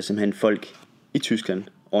 så I er simpelthen folk i Tyskland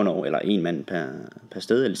eller en mand per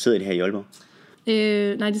sted, eller sidder de her i Aalborg?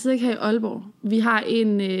 Nej, de sidder ikke her i Aalborg. Vi har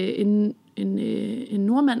en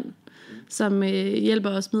nordmand, som hjælper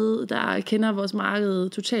os med, der kender vores marked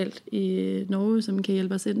totalt i Norge, som kan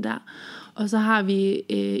hjælpe os ind der. Og så har vi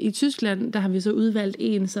i Tyskland, der har vi så udvalgt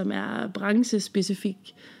en, som er branchespecifik,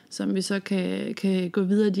 som vi så kan gå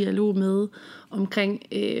videre i dialog med omkring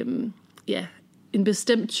en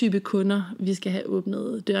bestemt type kunder, vi skal have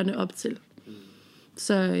åbnet dørene op til.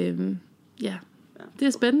 Så det er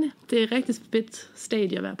spændende. Det er et rigtig fedt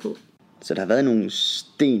stadie at være på. Så der har været nogle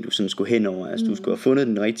sten, du sådan skulle hen over. Altså, du skulle have fundet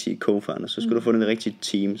den rigtige co-founder, så skulle du have fundet det rigtige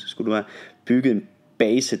team, så skulle du have bygget en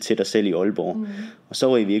base til dig selv i Aalborg. Og så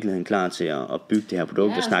var I i virkeligheden klar til at bygge det her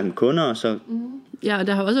produkt og snakke med kunder, og så... Ja, og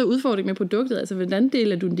der har også udfordring med produktet. Altså, hvordan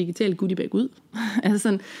deler du en digital goodiebag ud? Altså,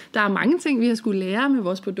 sådan, der er mange ting, vi har skulle lære med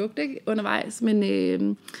vores produkt, ikke, undervejs,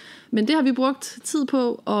 men det har vi brugt tid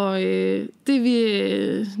på, og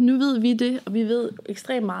nu ved vi det, og vi ved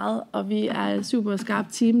ekstremt meget, og vi er et super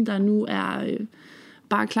skarpt team, der nu er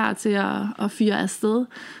bare klar til at fyre afsted.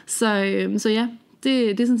 Så ja,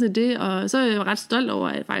 det er sådan set det, og så er jeg jo ret stolt over,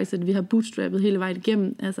 at vi har bootstrappet hele vejen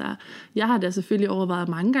igennem. Altså, jeg har da selvfølgelig overvejet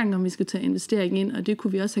mange gange, om vi skal tage investering ind, og det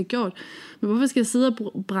kunne vi også have gjort. Men hvorfor skal jeg sidde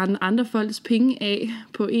og brænde andre folks penge af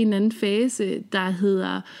på en eller anden fase, der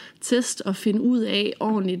hedder test og finde ud af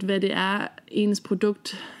ordentligt, hvad det er, ens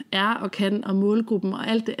produkt er og kan, og målgruppen og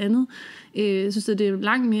alt det andet. Jeg synes, at det er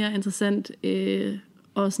langt mere interessant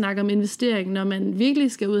at snakke om investering, når man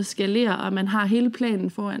virkelig skal ud og skalere, og man har hele planen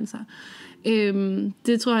foran sig.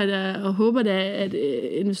 Det tror jeg da, og håber da, at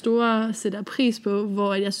investorer sætter pris på,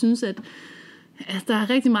 hvor jeg synes, at der er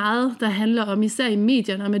rigtig meget, der handler om, især i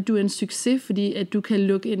medierne, om at du er en succes, fordi at du kan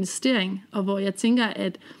lukke investering, og hvor jeg tænker,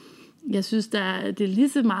 at jeg synes, det er lige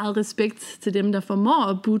så meget respekt til dem, der formår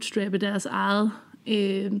at bootstrappe deres eget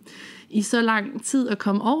i så lang tid at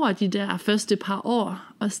komme over de der første par år,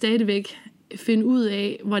 og stadigvæk finde ud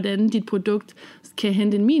af, hvordan dit produkt kan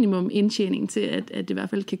hente en minimum indtjening til, at det i hvert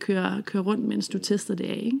fald kan køre rundt, mens du tester det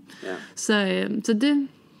af. Ikke? Ja. Så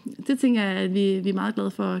det tænker jeg, at vi er meget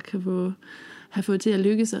glade for at have fået til at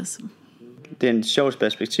lykkes os. Det er en sjovt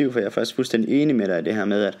perspektiv, for jeg er faktisk fuldstændig enig med dig i det her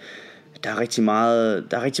med, at der er rigtig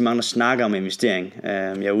mange, der snakker om investering.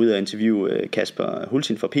 Jeg er ude og interviewe Kasper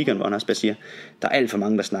Hultin fra Pickon, hvor han også bare siger, der er alt for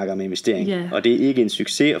mange, der snakker om investering. Yeah. Og det er ikke en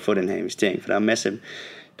succes at få den her investering, for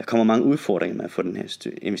der kommer mange udfordringer med at få den her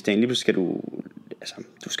investering. Lige pludselig skal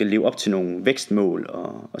du skal leve op til nogle vækstmål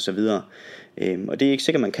og så videre. Og det er ikke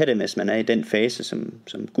sikkert, man kan det, hvis man er i den fase,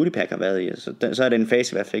 som Goodiepack har været i. Så er den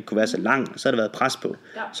fase i hvert fald ikke kunne være så lang, så har der været pres på.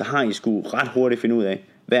 Ja. Så har I sgu ret hurtigt finde ud af,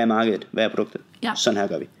 hvad er markedet, hvad er produktet. Ja. Sådan her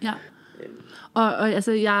gør vi. Ja. Og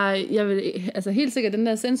altså, jeg vil, altså helt sikkert, den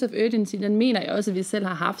der sense of urgency, den mener jeg også, at vi selv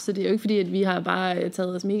har haft, så det er jo ikke fordi, at vi har bare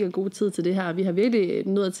taget os mega god tid til det her. Vi har virkelig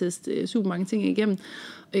nået at teste super mange ting igennem.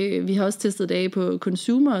 Vi har også testet det af på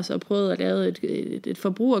consumers og prøvet at lave et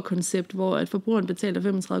forbrugerkoncept, hvor at forbrugeren betaler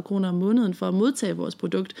 35 kroner om måneden for at modtage vores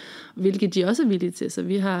produkt, hvilket de også er villige til. Så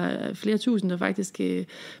vi har flere tusind, der faktisk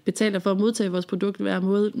betaler for at modtage vores produkt hver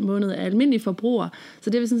måned af almindelige forbrugere. Så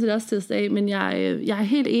det har vi sådan set også testet af. Men jeg er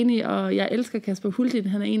helt enig, og jeg elsker Kasper Hultin.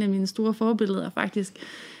 Han er en af mine store forbilleder faktisk.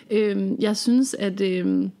 Jeg synes, at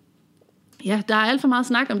der er alt for meget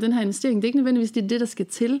snak om den her investering. Det er ikke nødvendigvis det, der skal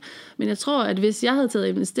til. Men jeg tror, at hvis jeg havde taget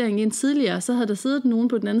investering ind tidligere, så havde der siddet nogen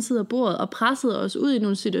på den anden side af bordet og presset os ud i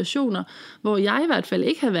nogle situationer, hvor jeg i hvert fald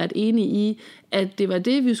ikke havde været enig i, at det var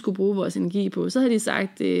det, vi skulle bruge vores energi på. Så havde de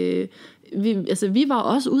sagt, vi var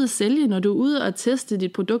også ude at sælge. Når du er ude og teste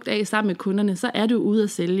dit produkt af sammen med kunderne, så er du ude at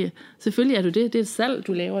sælge. Selvfølgelig er du det. Det er et salg,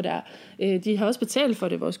 du laver der. De har også betalt for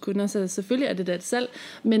det, vores kunder, så selvfølgelig er det da et salg.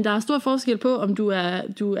 Men der er stor forskel på, om du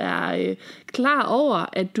er klar over,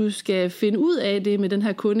 at du skal finde ud af det med den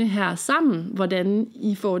her kunde her sammen, hvordan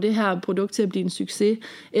I får det her produkt til at blive en succes,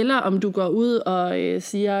 eller om du går ud og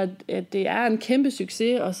siger, at det er en kæmpe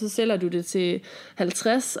succes, og så sælger du det til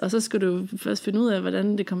 50, og så skal du først finde ud af,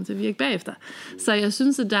 hvordan det kommer til at virke bagefter. Så jeg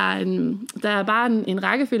synes, at der er bare en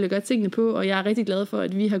rækkefølge at gøre tingene på, og jeg er rigtig glad for,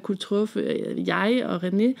 at vi har kunnet træffe, jeg og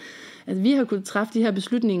René, at vi har kunnet træffe de her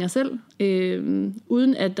beslutninger selv,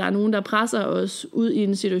 uden at der er nogen, der presser os ud i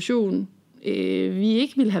en situation, vi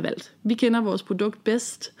ikke ville have valgt. Vi kender vores produkt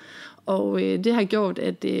bedst, og det har gjort,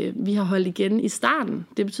 at vi har holdt igen i starten.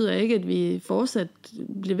 Det betyder ikke, at vi fortsat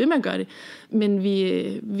bliver ved med at gøre det, men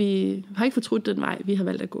vi har ikke fortrudt den vej, vi har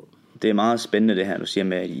valgt at gå. Det er meget spændende det her, du siger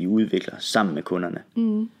med, at I udvikler sammen med kunderne.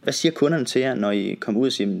 Mm. Hvad siger kunderne til jer, når I kommer ud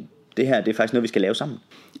og siger, det her, det er faktisk noget, vi skal lave sammen.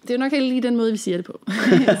 Det er jo nok ikke lige den måde, vi siger det på.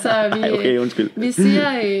 Så vi, okay, undskyld. Vi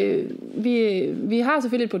siger, vi har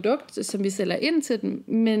selvfølgelig et produkt, som vi sælger ind til dem,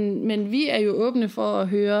 men vi er jo åbne for at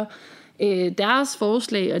høre deres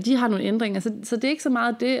forslag, og de har nogle ændringer, så det er ikke så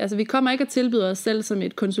meget det. Altså, vi kommer ikke at tilbyde os selv som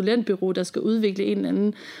et konsulentbureau, der skal udvikle en eller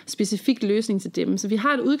anden specifik løsning til dem. Så vi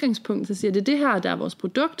har et udgangspunkt, der siger, det er det her, der er vores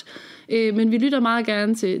produkt, men vi lytter meget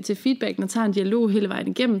gerne til feedbacken og tager en dialog hele vejen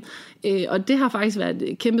igennem. Og det har faktisk været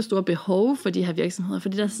et kæmpe stort behov for de her virksomheder,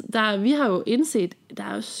 fordi vi har jo indset, der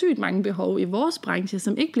er jo sygt mange behov i vores branche,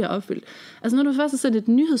 som ikke bliver opfyldt. Altså, når du først har sendt et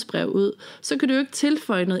nyhedsbrev ud, så kan du jo ikke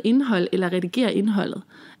tilføje noget indhold eller redigere indholdet.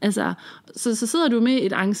 Altså, så sidder du med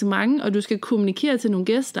et arrangement, og du skal kommunikere til nogle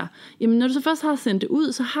gæster. Jamen, når du så først har sendt det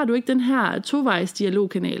ud, så har du ikke den her tovejs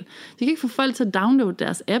dialogkanal. De kan ikke få folk til at downloade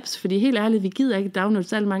deres apps, fordi helt ærligt, vi gider ikke downloade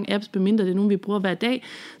så mange apps, medmindre det er nogen, vi bruger hver dag.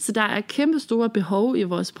 Så der er kæmpe store behov i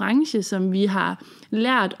vores branche, som vi har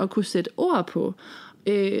lært at kunne sætte ord på.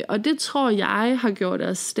 Og det tror jeg har gjort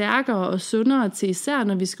os stærkere og sundere til, især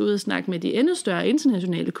når vi skal ud og snakke med de endnu større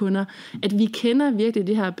internationale kunder, at vi kender virkelig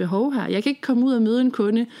det her behov her. Jeg kan ikke komme ud og møde en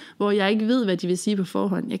kunde, hvor jeg ikke ved, hvad de vil sige på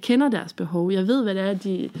forhånd. Jeg kender deres behov. Jeg ved, hvad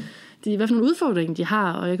det er, hvad for nogle udfordringer de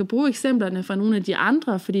har, og jeg kan bruge eksemplerne fra nogle af de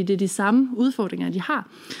andre, fordi det er de samme udfordringer, de har.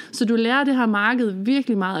 Så du lærer det her marked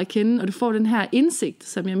virkelig meget at kende, og du får den her indsigt,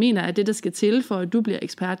 som jeg mener er det, der skal til, for at du bliver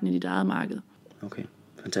eksperten i dit eget marked. Okay.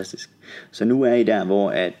 Fantastisk. Så nu er I der,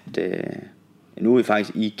 hvor nu er I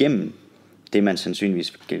faktisk igennem det, man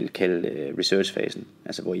sandsynligvis vil kalde research-fasen.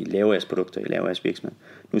 Altså hvor I laver jeres produkter, I laver jeres virksomhed.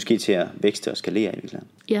 Nu skal I til at vækste og skalere i virkeligheden.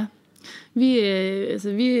 Ja.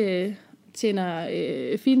 Vi tjener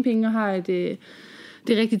fine penge og har det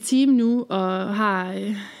rigtige team nu, og har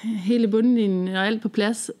hele bundlinjen og alt på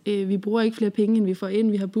plads. Vi bruger ikke flere penge, end vi får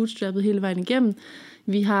ind. Vi har bootstrappet hele vejen igennem.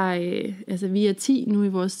 Vi er 10 nu i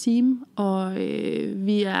vores team, og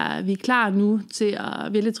vi er klar nu til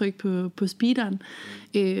at virkelig trykke på speederen.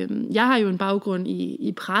 Jeg har jo en baggrund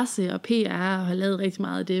i presse og PR, og har lavet rigtig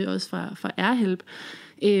meget af det også fra AirHelp.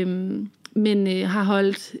 Men har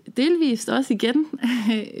holdt delvist også igen.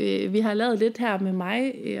 Vi har lavet lidt her med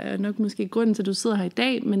mig, og nok måske grunden til, at du sidder her i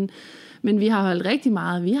dag, men vi har holdt rigtig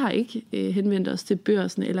meget. Vi har ikke henvendt os til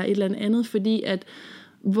børsen eller et eller andet, fordi at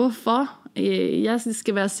hvorfor? Jeg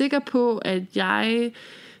skal være sikker på, at jeg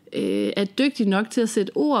er dygtig nok til at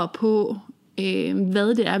sætte ord på,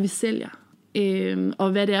 hvad det er, vi sælger,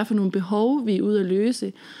 og hvad det er for nogle behov, vi er ude at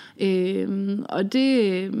løse. Og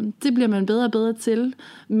det bliver man bedre og bedre til,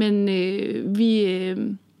 men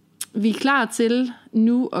vi er klar til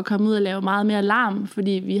nu at komme ud og lave meget mere larm,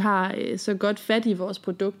 fordi vi har så godt fat i vores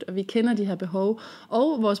produkt, og vi kender de her behov,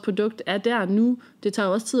 og vores produkt er der nu. Det tager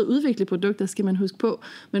jo også tid at udvikle produkter, skal man huske på,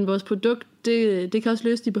 men vores produkt, det kan også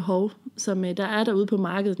løse de behov, som der er derude på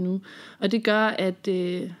markedet nu, og det gør,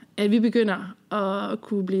 at vi begynder at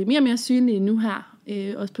kunne blive mere og mere synlige nu her,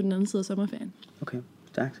 også på den anden side af sommerferien. Okay,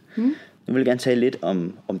 stærkt. Nu vil jeg gerne tale lidt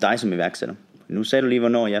om dig som iværksætter. Nu sagde du lige,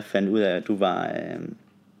 hvornår jeg fandt ud af, at du var...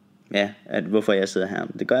 hvorfor jeg sidder her.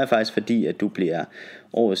 Det gør jeg faktisk, fordi at du bliver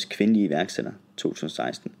årets kvindelige iværksætter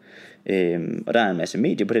 2016. Og der er en masse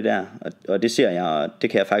medier på det der, og det ser jeg, og det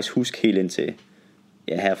kan jeg faktisk huske helt indtil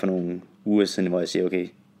her for nogle uger siden, hvor jeg siger, okay,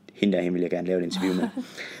 hende vil jeg gerne lave et interview med.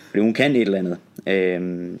 Fordi hun kan et eller andet.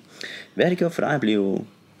 Hvad har det gjort for dig at blive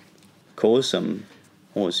kåret som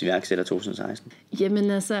årets iværksætter 2016?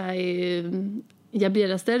 Jamen altså... Jeg bliver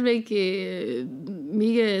da stadigvæk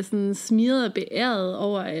mega sådan smiret og beæret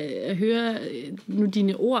over at høre nu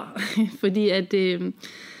dine ord, fordi at det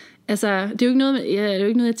er jo ikke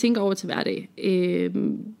noget, jeg tænker over til hverdag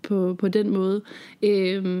på den måde.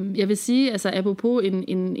 Jeg vil sige, altså apropos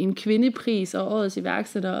en kvindepris og årets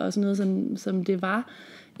iværksætter og sådan noget, som det var,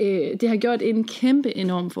 det har gjort en kæmpe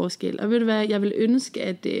enorm forskel. Og ved du hvad, jeg vil ønske,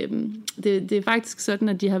 at det er faktisk sådan,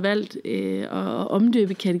 at de har valgt at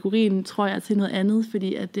omdøbe kategorien, tror jeg, til noget andet,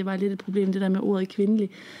 fordi at det var lidt et problem, det der med ordet kvindelig.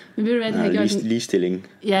 Men ved du hvad, det har gjort... Ligestilling.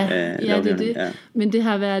 Ja, det er det. Ja. Men det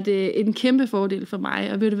har været en kæmpe fordel for mig,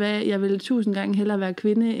 og ved du hvad, jeg vil 1000 gange hellere være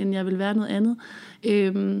kvinde, end jeg vil være noget andet.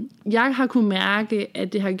 Jeg har kunnet mærke,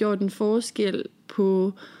 at det har gjort en forskel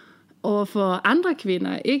på... og for andre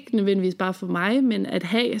kvinder, ikke nødvendigvis bare for mig, men at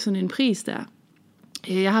have sådan en pris der.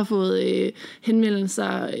 Jeg har fået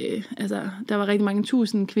henvendelser, der var rigtig mange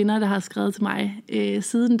tusind kvinder, der har skrevet til mig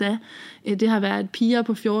siden da. Det har været piger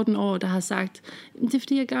på 14 år, der har sagt, det er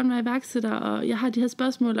fordi, jeg gerne vil være iværksætter, og jeg har de her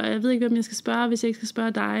spørgsmål, og jeg ved ikke, hvem jeg skal spørge, hvis jeg ikke skal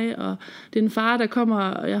spørge dig. Og det er en far, der kommer,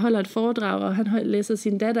 og jeg holder et foredrag, og han læser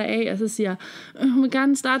sin datter af, og så siger, hun vil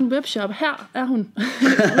gerne starte en webshop. Her er hun.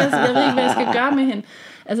 Jeg ved ikke, hvad jeg skal gøre med hende.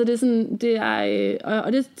 Altså det er sådan,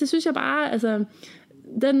 og det synes jeg bare, altså...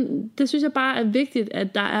 det synes jeg bare er vigtigt,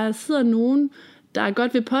 at der sidder nogen, der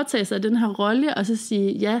godt vil påtage sig den her rolle, og så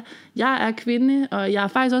sige, ja, jeg er kvinde, og jeg er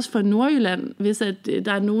faktisk også fra Nordjylland, hvis at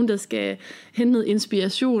der er nogen, der skal hente noget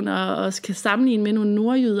inspiration, og skal sammenligne med nogle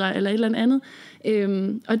nordjyder, eller et eller andet.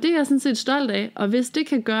 Og det er jeg sådan set stolt af, og hvis det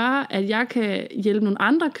kan gøre, at jeg kan hjælpe nogle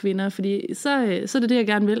andre kvinder, fordi så er det det, jeg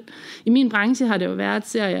gerne vil. I min branche har det jo været,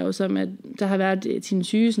 ser jeg jo som, at der har været Tine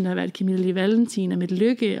Thyssen, der har været Camilla Valentin og Mette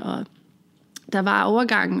Lykke, og der var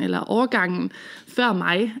overgangen før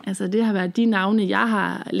mig. Altså det har været de navne, jeg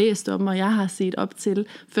har læst om, og jeg har set op til,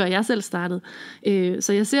 før jeg selv startede.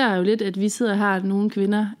 Så jeg ser jo lidt, at vi sidder her, nogle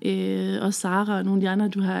kvinder, også Sara og nogle af de andre,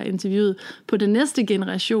 du har interviewet, på den næste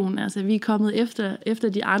generation. Altså vi er kommet efter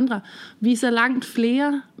de andre. Vi er så langt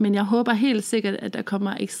flere, men jeg håber helt sikkert, at der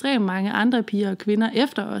kommer ekstremt mange andre piger og kvinder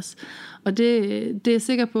efter os. Og det er jeg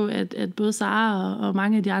sikker på, at både Sara og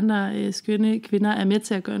mange af de andre skønne kvinder er med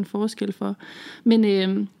til at gøre en forskel for.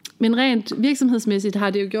 Men rent virksomhedsmæssigt har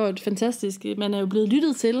det jo gjort fantastisk. Man er jo blevet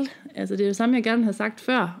lyttet til. Altså det er jo samme, jeg gerne har sagt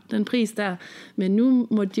før, den pris der. Men nu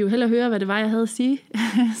må de jo hellere høre, hvad det var, jeg havde at sige.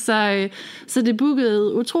 Så det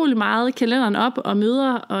bookede utrolig meget kalenderen op og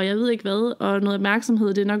møder, og jeg ved ikke hvad, og noget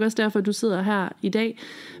opmærksomhed. Det er nok også derfor, du sidder her i dag.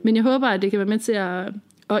 Men jeg håber, at det kan være med til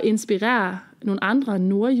at inspirere nogle andre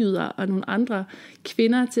nordjyder og nogle andre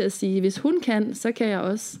kvinder til at sige, hvis hun kan, så kan jeg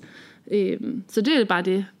også. Så det er bare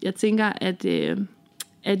det, jeg tænker,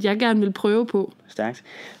 at jeg gerne vil prøve på. Stærkt.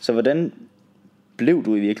 Så hvordan blev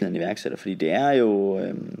du i virkeligheden iværksætter? Fordi det er jo,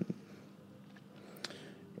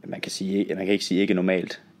 man kan ikke sige ikke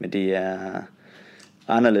normalt, men det er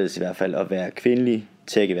anderledes i hvert fald at være kvindelig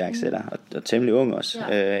tech-iværksætter, og temmelig ung også,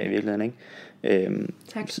 i virkeligheden, ikke?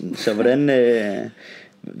 Tak. Så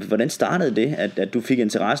hvordan startede det, at du fik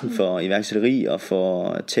interessen for iværksætteri og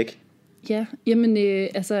for tech? Ja, jamen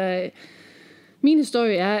min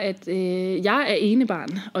historie er, at jeg er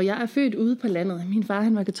enebarn, og jeg er født ude på landet. Min far,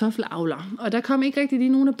 han var kartoffelavler, og der kom ikke rigtig lige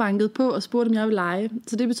nogen, der bankede på og spurgte, om jeg ville lege.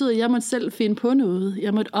 Så det betyder, at jeg måtte selv finde på noget.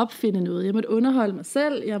 Jeg måtte opfinde noget. Jeg måtte underholde mig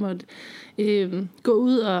selv. Jeg måtte gå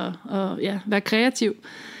ud og være kreativ.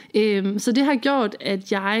 Så det har gjort,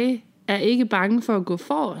 at jeg er ikke bange for at gå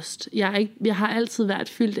forrest. Jeg har altid været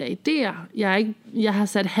fyldt af idéer. Jeg har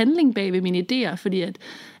sat handling bag ved mine idéer, fordi at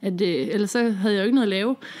ellers så havde jeg jo ikke noget at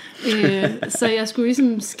lave. Så jeg skulle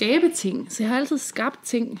ligesom skabe ting. Så jeg har altid skabt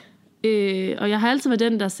ting. Og jeg har altid været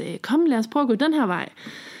den, der sagde, kom, lad os prøve at gå den her vej.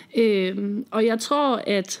 Og jeg tror,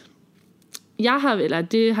 at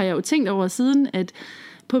det har jeg jo tænkt over siden, at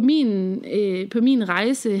på min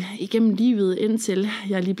rejse igennem livet, indtil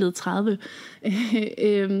jeg er lige blevet 30,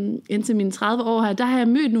 indtil mine 30 år her, der har jeg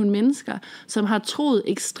mødt nogle mennesker, som har troet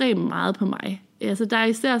ekstremt meget på mig. Altså der er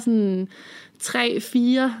især sådan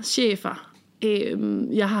 3-4 chefer,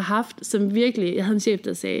 jeg har haft, som virkelig, jeg havde en chef,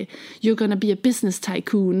 der sagde, you're gonna be a business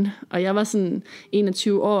tycoon, og jeg var sådan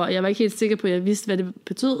 21 år, og jeg var ikke helt sikker på, at jeg vidste, hvad det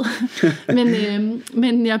betød,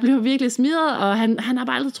 men jeg blev virkelig smidt, og han har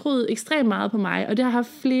bare altid troet ekstremt meget på mig, og det har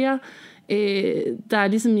haft flere, der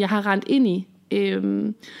ligesom jeg har rendt ind i,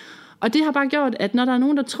 og det har bare gjort, at når der er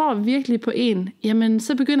nogen, der tror virkelig på en, jamen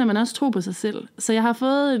så begynder man også at tro på sig selv. Så jeg har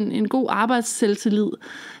fået en god arbejdsselvtillid.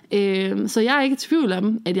 Så jeg er ikke i tvivl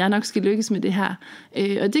om, at jeg nok skal lykkes med det her.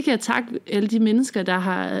 Og det kan jeg takke alle de mennesker, der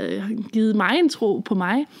har givet mig en tro på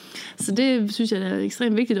mig. Så det synes jeg er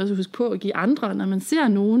ekstremt vigtigt også at huske på at give andre. Når man ser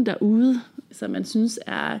nogen derude, som man synes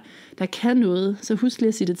der kan noget, så husk lige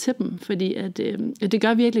at sige det til dem. Fordi at det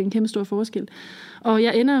gør virkelig en kæmpe stor forskel. Og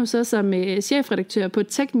jeg ender jo så som chefredaktør på et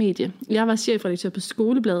tech-medie. Jeg var chefredaktør på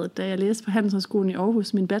Skolebladet, da jeg læste på Handelshøjskolen i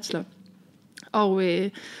Aarhus, min bachelor. Og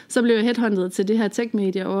så blev jeg headhunted til det her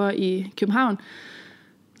tech-medie over i København,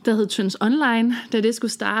 der hed Trends Online. Da det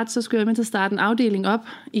skulle starte, så skulle jeg med til at starte en afdeling op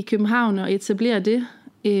i København og etablere det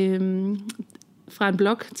fra en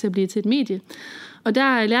blog til at blive til et medie. Og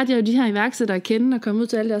der lærte jeg jo de her iværksættere at kende og komme ud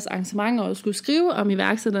til alle deres arrangementer og skulle skrive om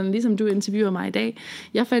iværksætterne, ligesom du interviewer mig i dag.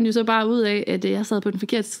 Jeg fandt jo så bare ud af, at jeg sad på den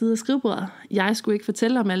forkerte side af skrivebordet. Jeg skulle ikke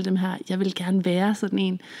fortælle om alle dem her. Jeg ville gerne være sådan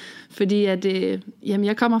en. Fordi at,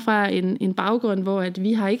 jeg kommer fra en baggrund, hvor at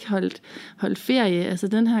vi har ikke holdt ferie. Altså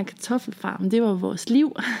den her kartoffelfarm, det var vores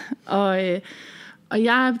liv. Og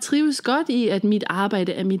jeg trives godt i, at mit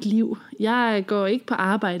arbejde er mit liv. Jeg går ikke på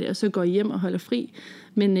arbejde, og så går hjem og holder fri.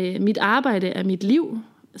 Men mit arbejde er mit liv.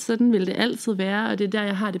 Sådan vil det altid være, og det er der,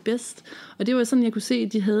 jeg har det bedst. Og det var sådan, jeg kunne se,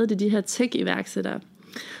 at de havde det, de her tech-iværksættere.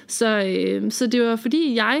 Så det var,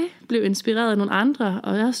 fordi jeg blev inspireret af nogle andre,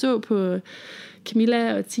 og jeg så på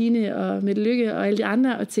Camilla og Tine og Mette Lykke og alle de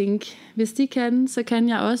andre, og tænkte, hvis de kan, så kan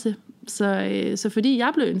jeg også. Så fordi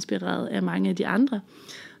jeg blev inspireret af mange af de andre,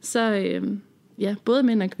 så både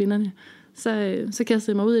mænd og kvinderne, så kastede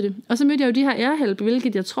jeg mig ud i det. Og så mødte jeg jo de her airhelp,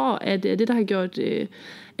 hvilket jeg tror, at det, der har gjort,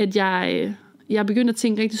 at jeg er begyndt at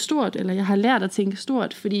tænke rigtig stort, eller jeg har lært at tænke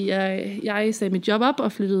stort, fordi jeg sagde mit job op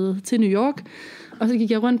og flyttede til New York, og så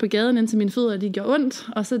gik jeg rundt på gaden, indtil mine fødder de gjorde ondt,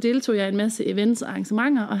 og så deltog jeg i en masse events og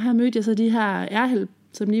arrangementer, og her mødte jeg så de her airhelp,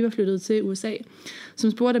 som lige var flyttet til USA,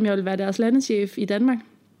 som spurgte, om jeg ville være deres landeschef i Danmark,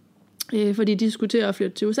 fordi de skulle til at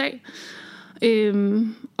flytte til USA.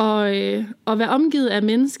 Og være omgivet af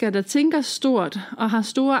mennesker, der tænker stort og har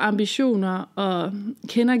store ambitioner og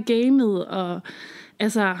kender gamet, og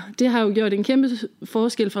altså, det har jo gjort en kæmpe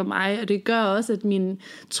forskel for mig, og det gør også, at min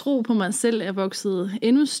tro på mig selv er vokset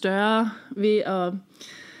endnu større ved at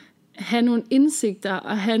have nogle indsigter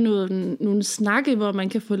og have nogle snakke, hvor man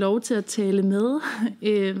kan få lov til at tale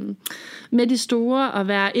med de store og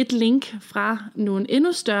være et link fra nogle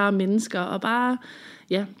endnu større mennesker og bare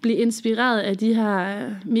blive inspireret af de her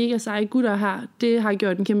mega seje gutter her. Det har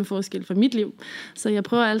gjort en kæmpe forskel for mit liv. Så jeg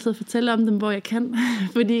prøver altid at fortælle om dem, hvor jeg kan,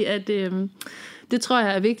 fordi at det tror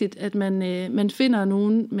jeg er vigtigt, at man finder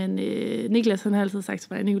nogen, men Nicolas han har altid sagt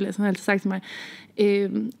til mig,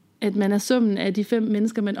 at man er summen af de 5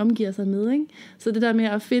 mennesker, man omgiver sig med. Ikke? Så det der med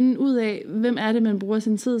at finde ud af, hvem er det, man bruger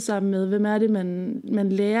sin tid sammen med, hvem er det, man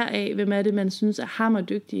lærer af, hvem er det, man synes er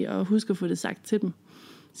hammerdygtige, og husk at få det sagt til dem.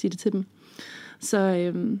 Sige det til dem.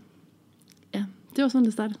 Så det var sådan,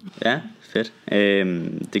 det startede. Ja, fedt.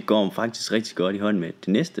 Det går faktisk rigtig godt i hånd med det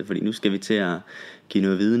næste, fordi nu skal vi til at give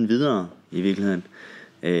noget viden videre i virkeligheden.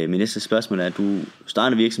 Min næste spørgsmål er, at du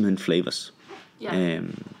starter virksomheden Flavors. Ja.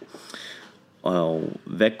 Og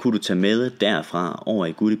hvad kunne du tage med derfra over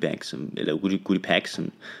i Goodie Pack,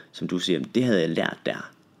 som du siger, det havde jeg lært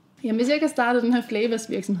der? Jamen, hvis jeg ikke havde startet den her Flavors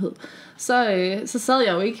virksomhed, så sad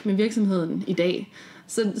jeg jo ikke med virksomheden i dag.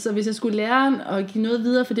 Så hvis jeg skulle lære at give noget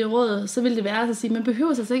videre for det råd, så ville det være at sige, at man behøver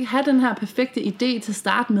altså ikke have den her perfekte idé til at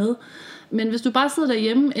starte med. Men hvis du bare sidder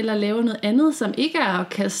derhjemme eller laver noget andet, som ikke er at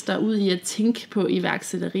kaste dig ud i at tænke på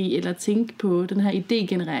iværksætteri eller tænke på den her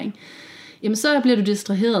idégenerering, jamen så bliver du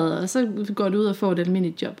distraheret, og så går du ud og får et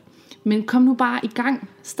almindeligt job. Men kom nu bare i gang.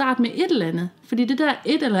 Start med et eller andet. Fordi det der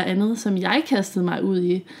et eller andet, som jeg kastede mig ud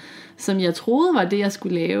i, som jeg troede var det, jeg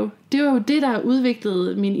skulle lave, det var jo det, der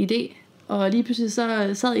udviklede min idé. Og lige pludselig så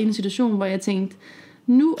sad jeg i en situation, hvor jeg tænkte,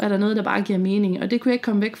 nu er der noget, der bare giver mening, og det kunne jeg ikke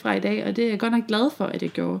komme væk fra i dag, og det er jeg godt nok glad for, at jeg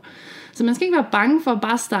gjorde. Så man skal ikke være bange for at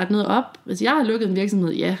bare starte noget op. Altså, jeg har lukket en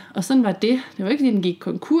virksomhed, ja, og sådan var det. Det var ikke, fordi den gik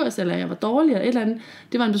konkurs, eller jeg var dårlig, eller et eller andet.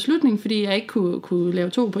 Det var en beslutning, fordi jeg ikke kunne lave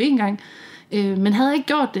 2 på én gang. Men havde jeg ikke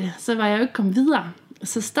gjort det, så var jeg jo ikke kommet videre.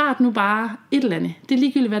 Så start nu bare et eller andet. Det er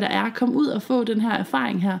ligegyldigt, hvad der er. Kom ud og få den her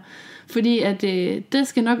erfaring her. Fordi at det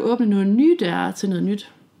skal nok åbne nogle nye døre til noget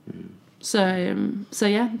nyt. Så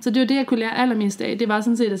det var det, jeg kunne lære allermest af. Det var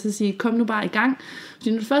sådan set at sige, kom nu bare i gang.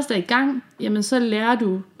 Fordi når du først er i gang, jamen så lærer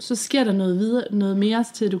du, så sker der noget mere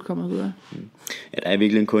til, at du kommer videre. Ja, der er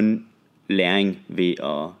virkelig kun læring ved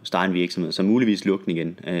at starte en virksomhed, så muligvis lukke den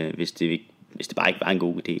igen, hvis det bare ikke var en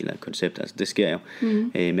god idé eller et koncept. Altså det sker jo.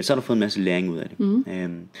 Men så har du fået en masse læring ud af det.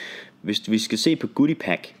 Hvis vi skal se på Goodie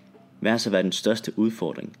Pack, hvad har så været den største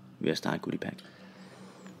udfordring ved at starte Goodie Pack?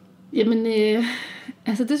 Jamen,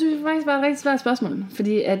 altså det synes jeg faktisk var et rigtig svært spørgsmål,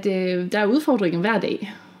 fordi at der er udfordringer hver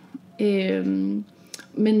dag.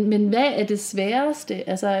 Men hvad er det sværeste?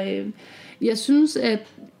 Altså, jeg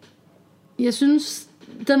synes,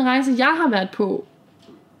 den rejse, jeg har været på,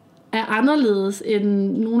 er anderledes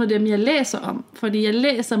end nogle af dem, jeg læser om. Fordi jeg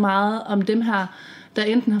læser meget om dem her, der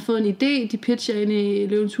enten har fået en idé, de pitcher ind i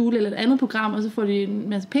Løvens Hule eller et andet program, og så får de en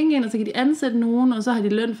masse penge ind, og så kan de ansætte nogen, og så har de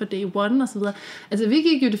løn for day one og så videre. Altså vi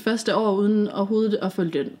gik jo det første år uden overhovedet at få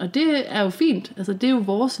løn, og det er jo fint. Altså det er jo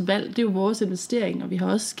vores valg, det er jo vores investering, og vi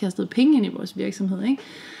har også kastet penge ind i vores virksomhed,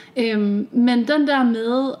 ikke? Men den der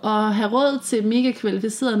med at have råd til mega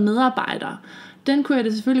kvalificerede medarbejdere, den kunne jeg da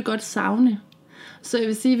selvfølgelig godt savne. Så jeg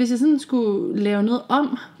vil sige, hvis jeg sådan skulle lave noget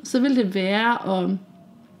om, så ville det være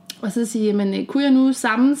og så sige, jamen, kunne jeg nu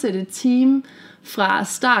sammensætte et team fra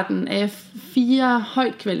starten af 4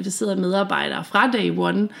 højt kvalificerede medarbejdere fra day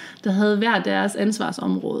one, der havde hver deres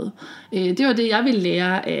ansvarsområde. Det var det, jeg ville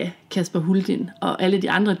lære af Kasper Huldin og alle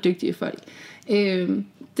de andre dygtige folk.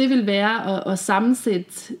 Det vil være at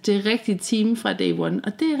sammensætte det rigtige team fra day one.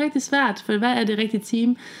 Og det er rigtig svært, for hvad er det rigtige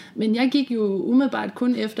team? Men jeg gik jo umiddelbart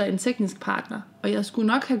kun efter en teknisk partner, og jeg skulle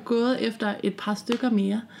nok have gået efter et par stykker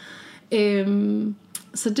mere.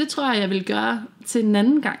 Så det tror jeg vil gøre til en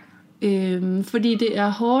anden gang. Fordi det er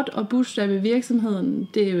hårdt at bootstrappe virksomheden.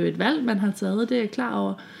 Det er jo et valg, man har taget, det er jeg klar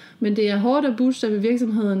over. Men det er hårdt at bootstrappe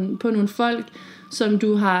virksomheden på nogle folk, som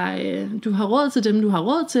du har råd til dem, du har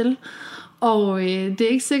råd til. Og det er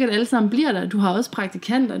ikke sikkert, at alle sammen bliver der. Du har også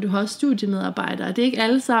praktikanter, du har også studiemedarbejdere. Det er ikke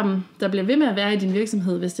alle sammen, der bliver ved med at være i din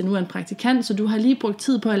virksomhed, hvis det nu er en praktikant. Så du har lige brugt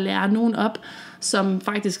tid på at lære nogen op, som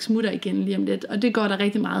faktisk smutter igen lige om lidt. Og det går der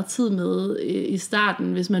rigtig meget tid med i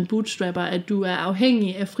starten, hvis man bootstrapper, at du er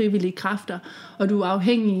afhængig af frivillige kræfter, og du er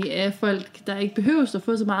afhængig af folk, der ikke behøver at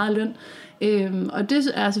få så meget løn. Og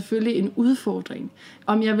det er selvfølgelig en udfordring.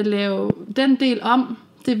 Om jeg vil lave den del om,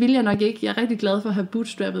 det vil jeg nok ikke. Jeg er rigtig glad for at have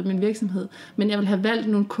bootstrappet min virksomhed, men jeg vil have valgt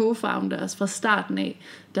nogle co-founders fra starten af,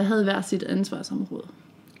 der havde hver sit ansvarsområde.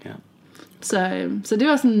 Ja. Så det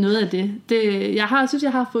var sådan noget af det. Jeg synes,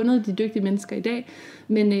 jeg har fundet de dygtige mennesker i dag,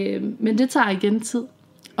 men det tager igen tid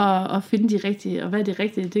at finde de rigtige, og hvad er det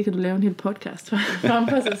rigtige, det kan du lave en hel podcast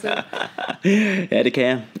for sig selv. Ja, det kan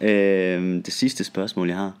jeg. Det sidste spørgsmål,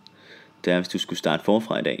 jeg har, det er, hvis du skulle starte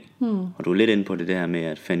forfra i dag, og du er lidt inde på det der med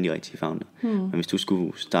at finde de rigtige founder, men hvis du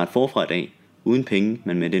skulle starte forfra i dag, uden penge,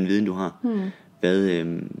 men med den viden, du har,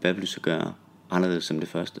 hvad vil du så gøre anderledes som det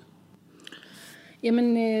første?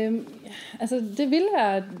 Jamen, det ville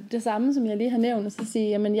være det samme, som jeg lige har nævnt, og så sige,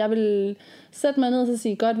 jamen, jeg vil sætte mig ned og så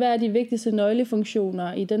sige, godt, hvad er de vigtigste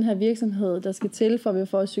nøglefunktioner i den her virksomhed, der skal til, for at vi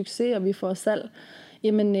får succes, og vi får salg.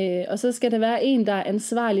 Jamen, og så skal der være en, der er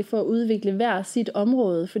ansvarlig for at udvikle hver sit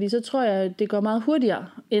område, fordi så tror jeg, det går meget hurtigere,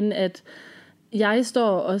 end at jeg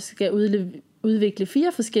står og skal udvikle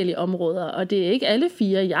 4 forskellige områder, og det er ikke alle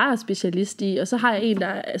 4, jeg er specialist i, og så har jeg en,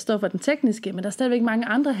 der står for den tekniske, men der er stadigvæk mange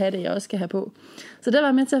andre hatte, jeg også skal have på. Så der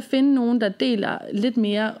var med til at finde nogen, der deler lidt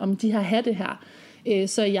mere om de her hatte her,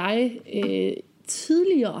 så jeg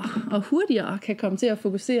tidligere og hurtigere kan komme til at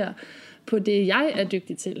fokusere på det, jeg er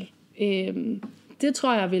dygtig til. Det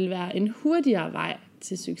tror jeg vil være en hurtigere vej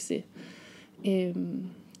til succes.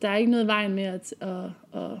 Der er ikke noget vejen med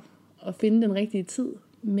at finde den rigtige tid,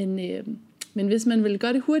 men hvis man vil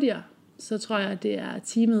gøre det hurtigere, så tror jeg, at det er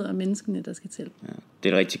teamet og menneskene, der skal til. Ja, det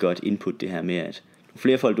er et rigtig godt input, det her med, at jo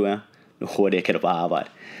flere folk du er, jo hurtigere kan du bare arbejde.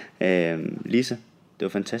 Lisa, det var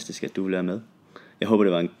fantastisk, at du ville være med. Jeg håber,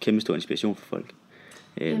 det var en kæmpe stor inspiration for folk.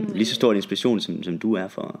 Lige så stor en inspiration, som du er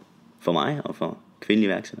for mig og for kvindelige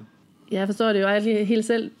iværksættere. Jeg forstår det jo aldrig helt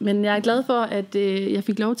selv, men jeg er glad for, at jeg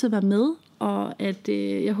fik lov til at være med, og at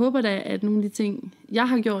jeg håber da, at nogle af de ting, jeg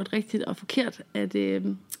har gjort rigtigt og forkert, at der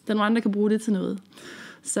er nogle andre, kan bruge det til noget.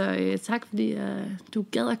 Så tak, fordi du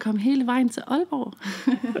gad at komme hele vejen til Aalborg.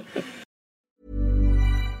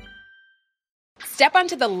 Step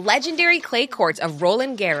onto the legendary clay courts of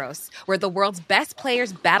Roland Garros, where the world's best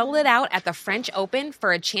players battle it out at the French Open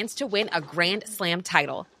for a chance to win a Grand Slam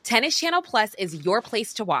title. Tennis Channel Plus is your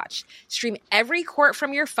place to watch. Stream every court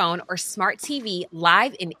from your phone or smart TV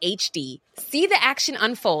live in HD. See the action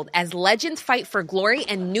unfold as legends fight for glory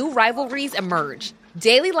and new rivalries emerge.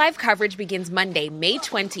 Daily live coverage begins Monday, May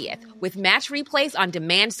 20th, with match replays on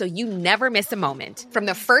demand so you never miss a moment. From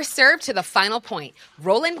the first serve to the final point,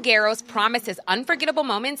 Roland Garros promises unforgettable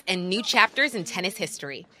moments and new chapters in tennis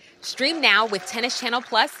history. Stream now with Tennis Channel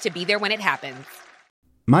Plus to be there when it happens.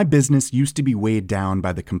 My business used to be weighed down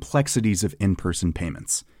by the complexities of in-person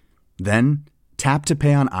payments. Then, Tap to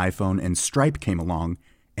Pay on iPhone and Stripe came along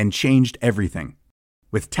and changed everything.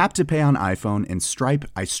 With Tap to Pay on iPhone and Stripe,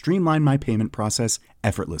 I streamlined my payment process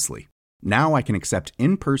effortlessly. Now I can accept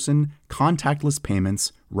in-person, contactless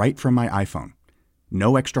payments right from my iPhone.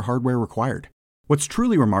 No extra hardware required. What's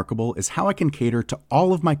truly remarkable is how I can cater to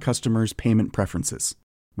all of my customers' payment preferences.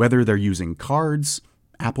 Whether they're using cards,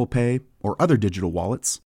 Apple Pay, or other digital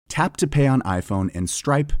wallets, Tap to Pay on iPhone and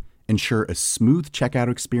Stripe ensure a smooth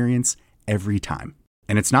checkout experience every time.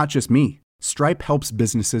 And it's not just me. Stripe helps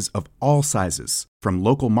businesses of all sizes, from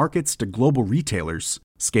local markets to global retailers,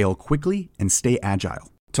 scale quickly and stay agile.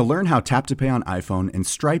 To learn how Tap to Pay on iPhone and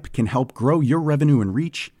Stripe can help grow your revenue and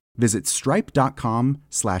reach, visit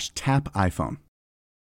stripe.com/tapiphone.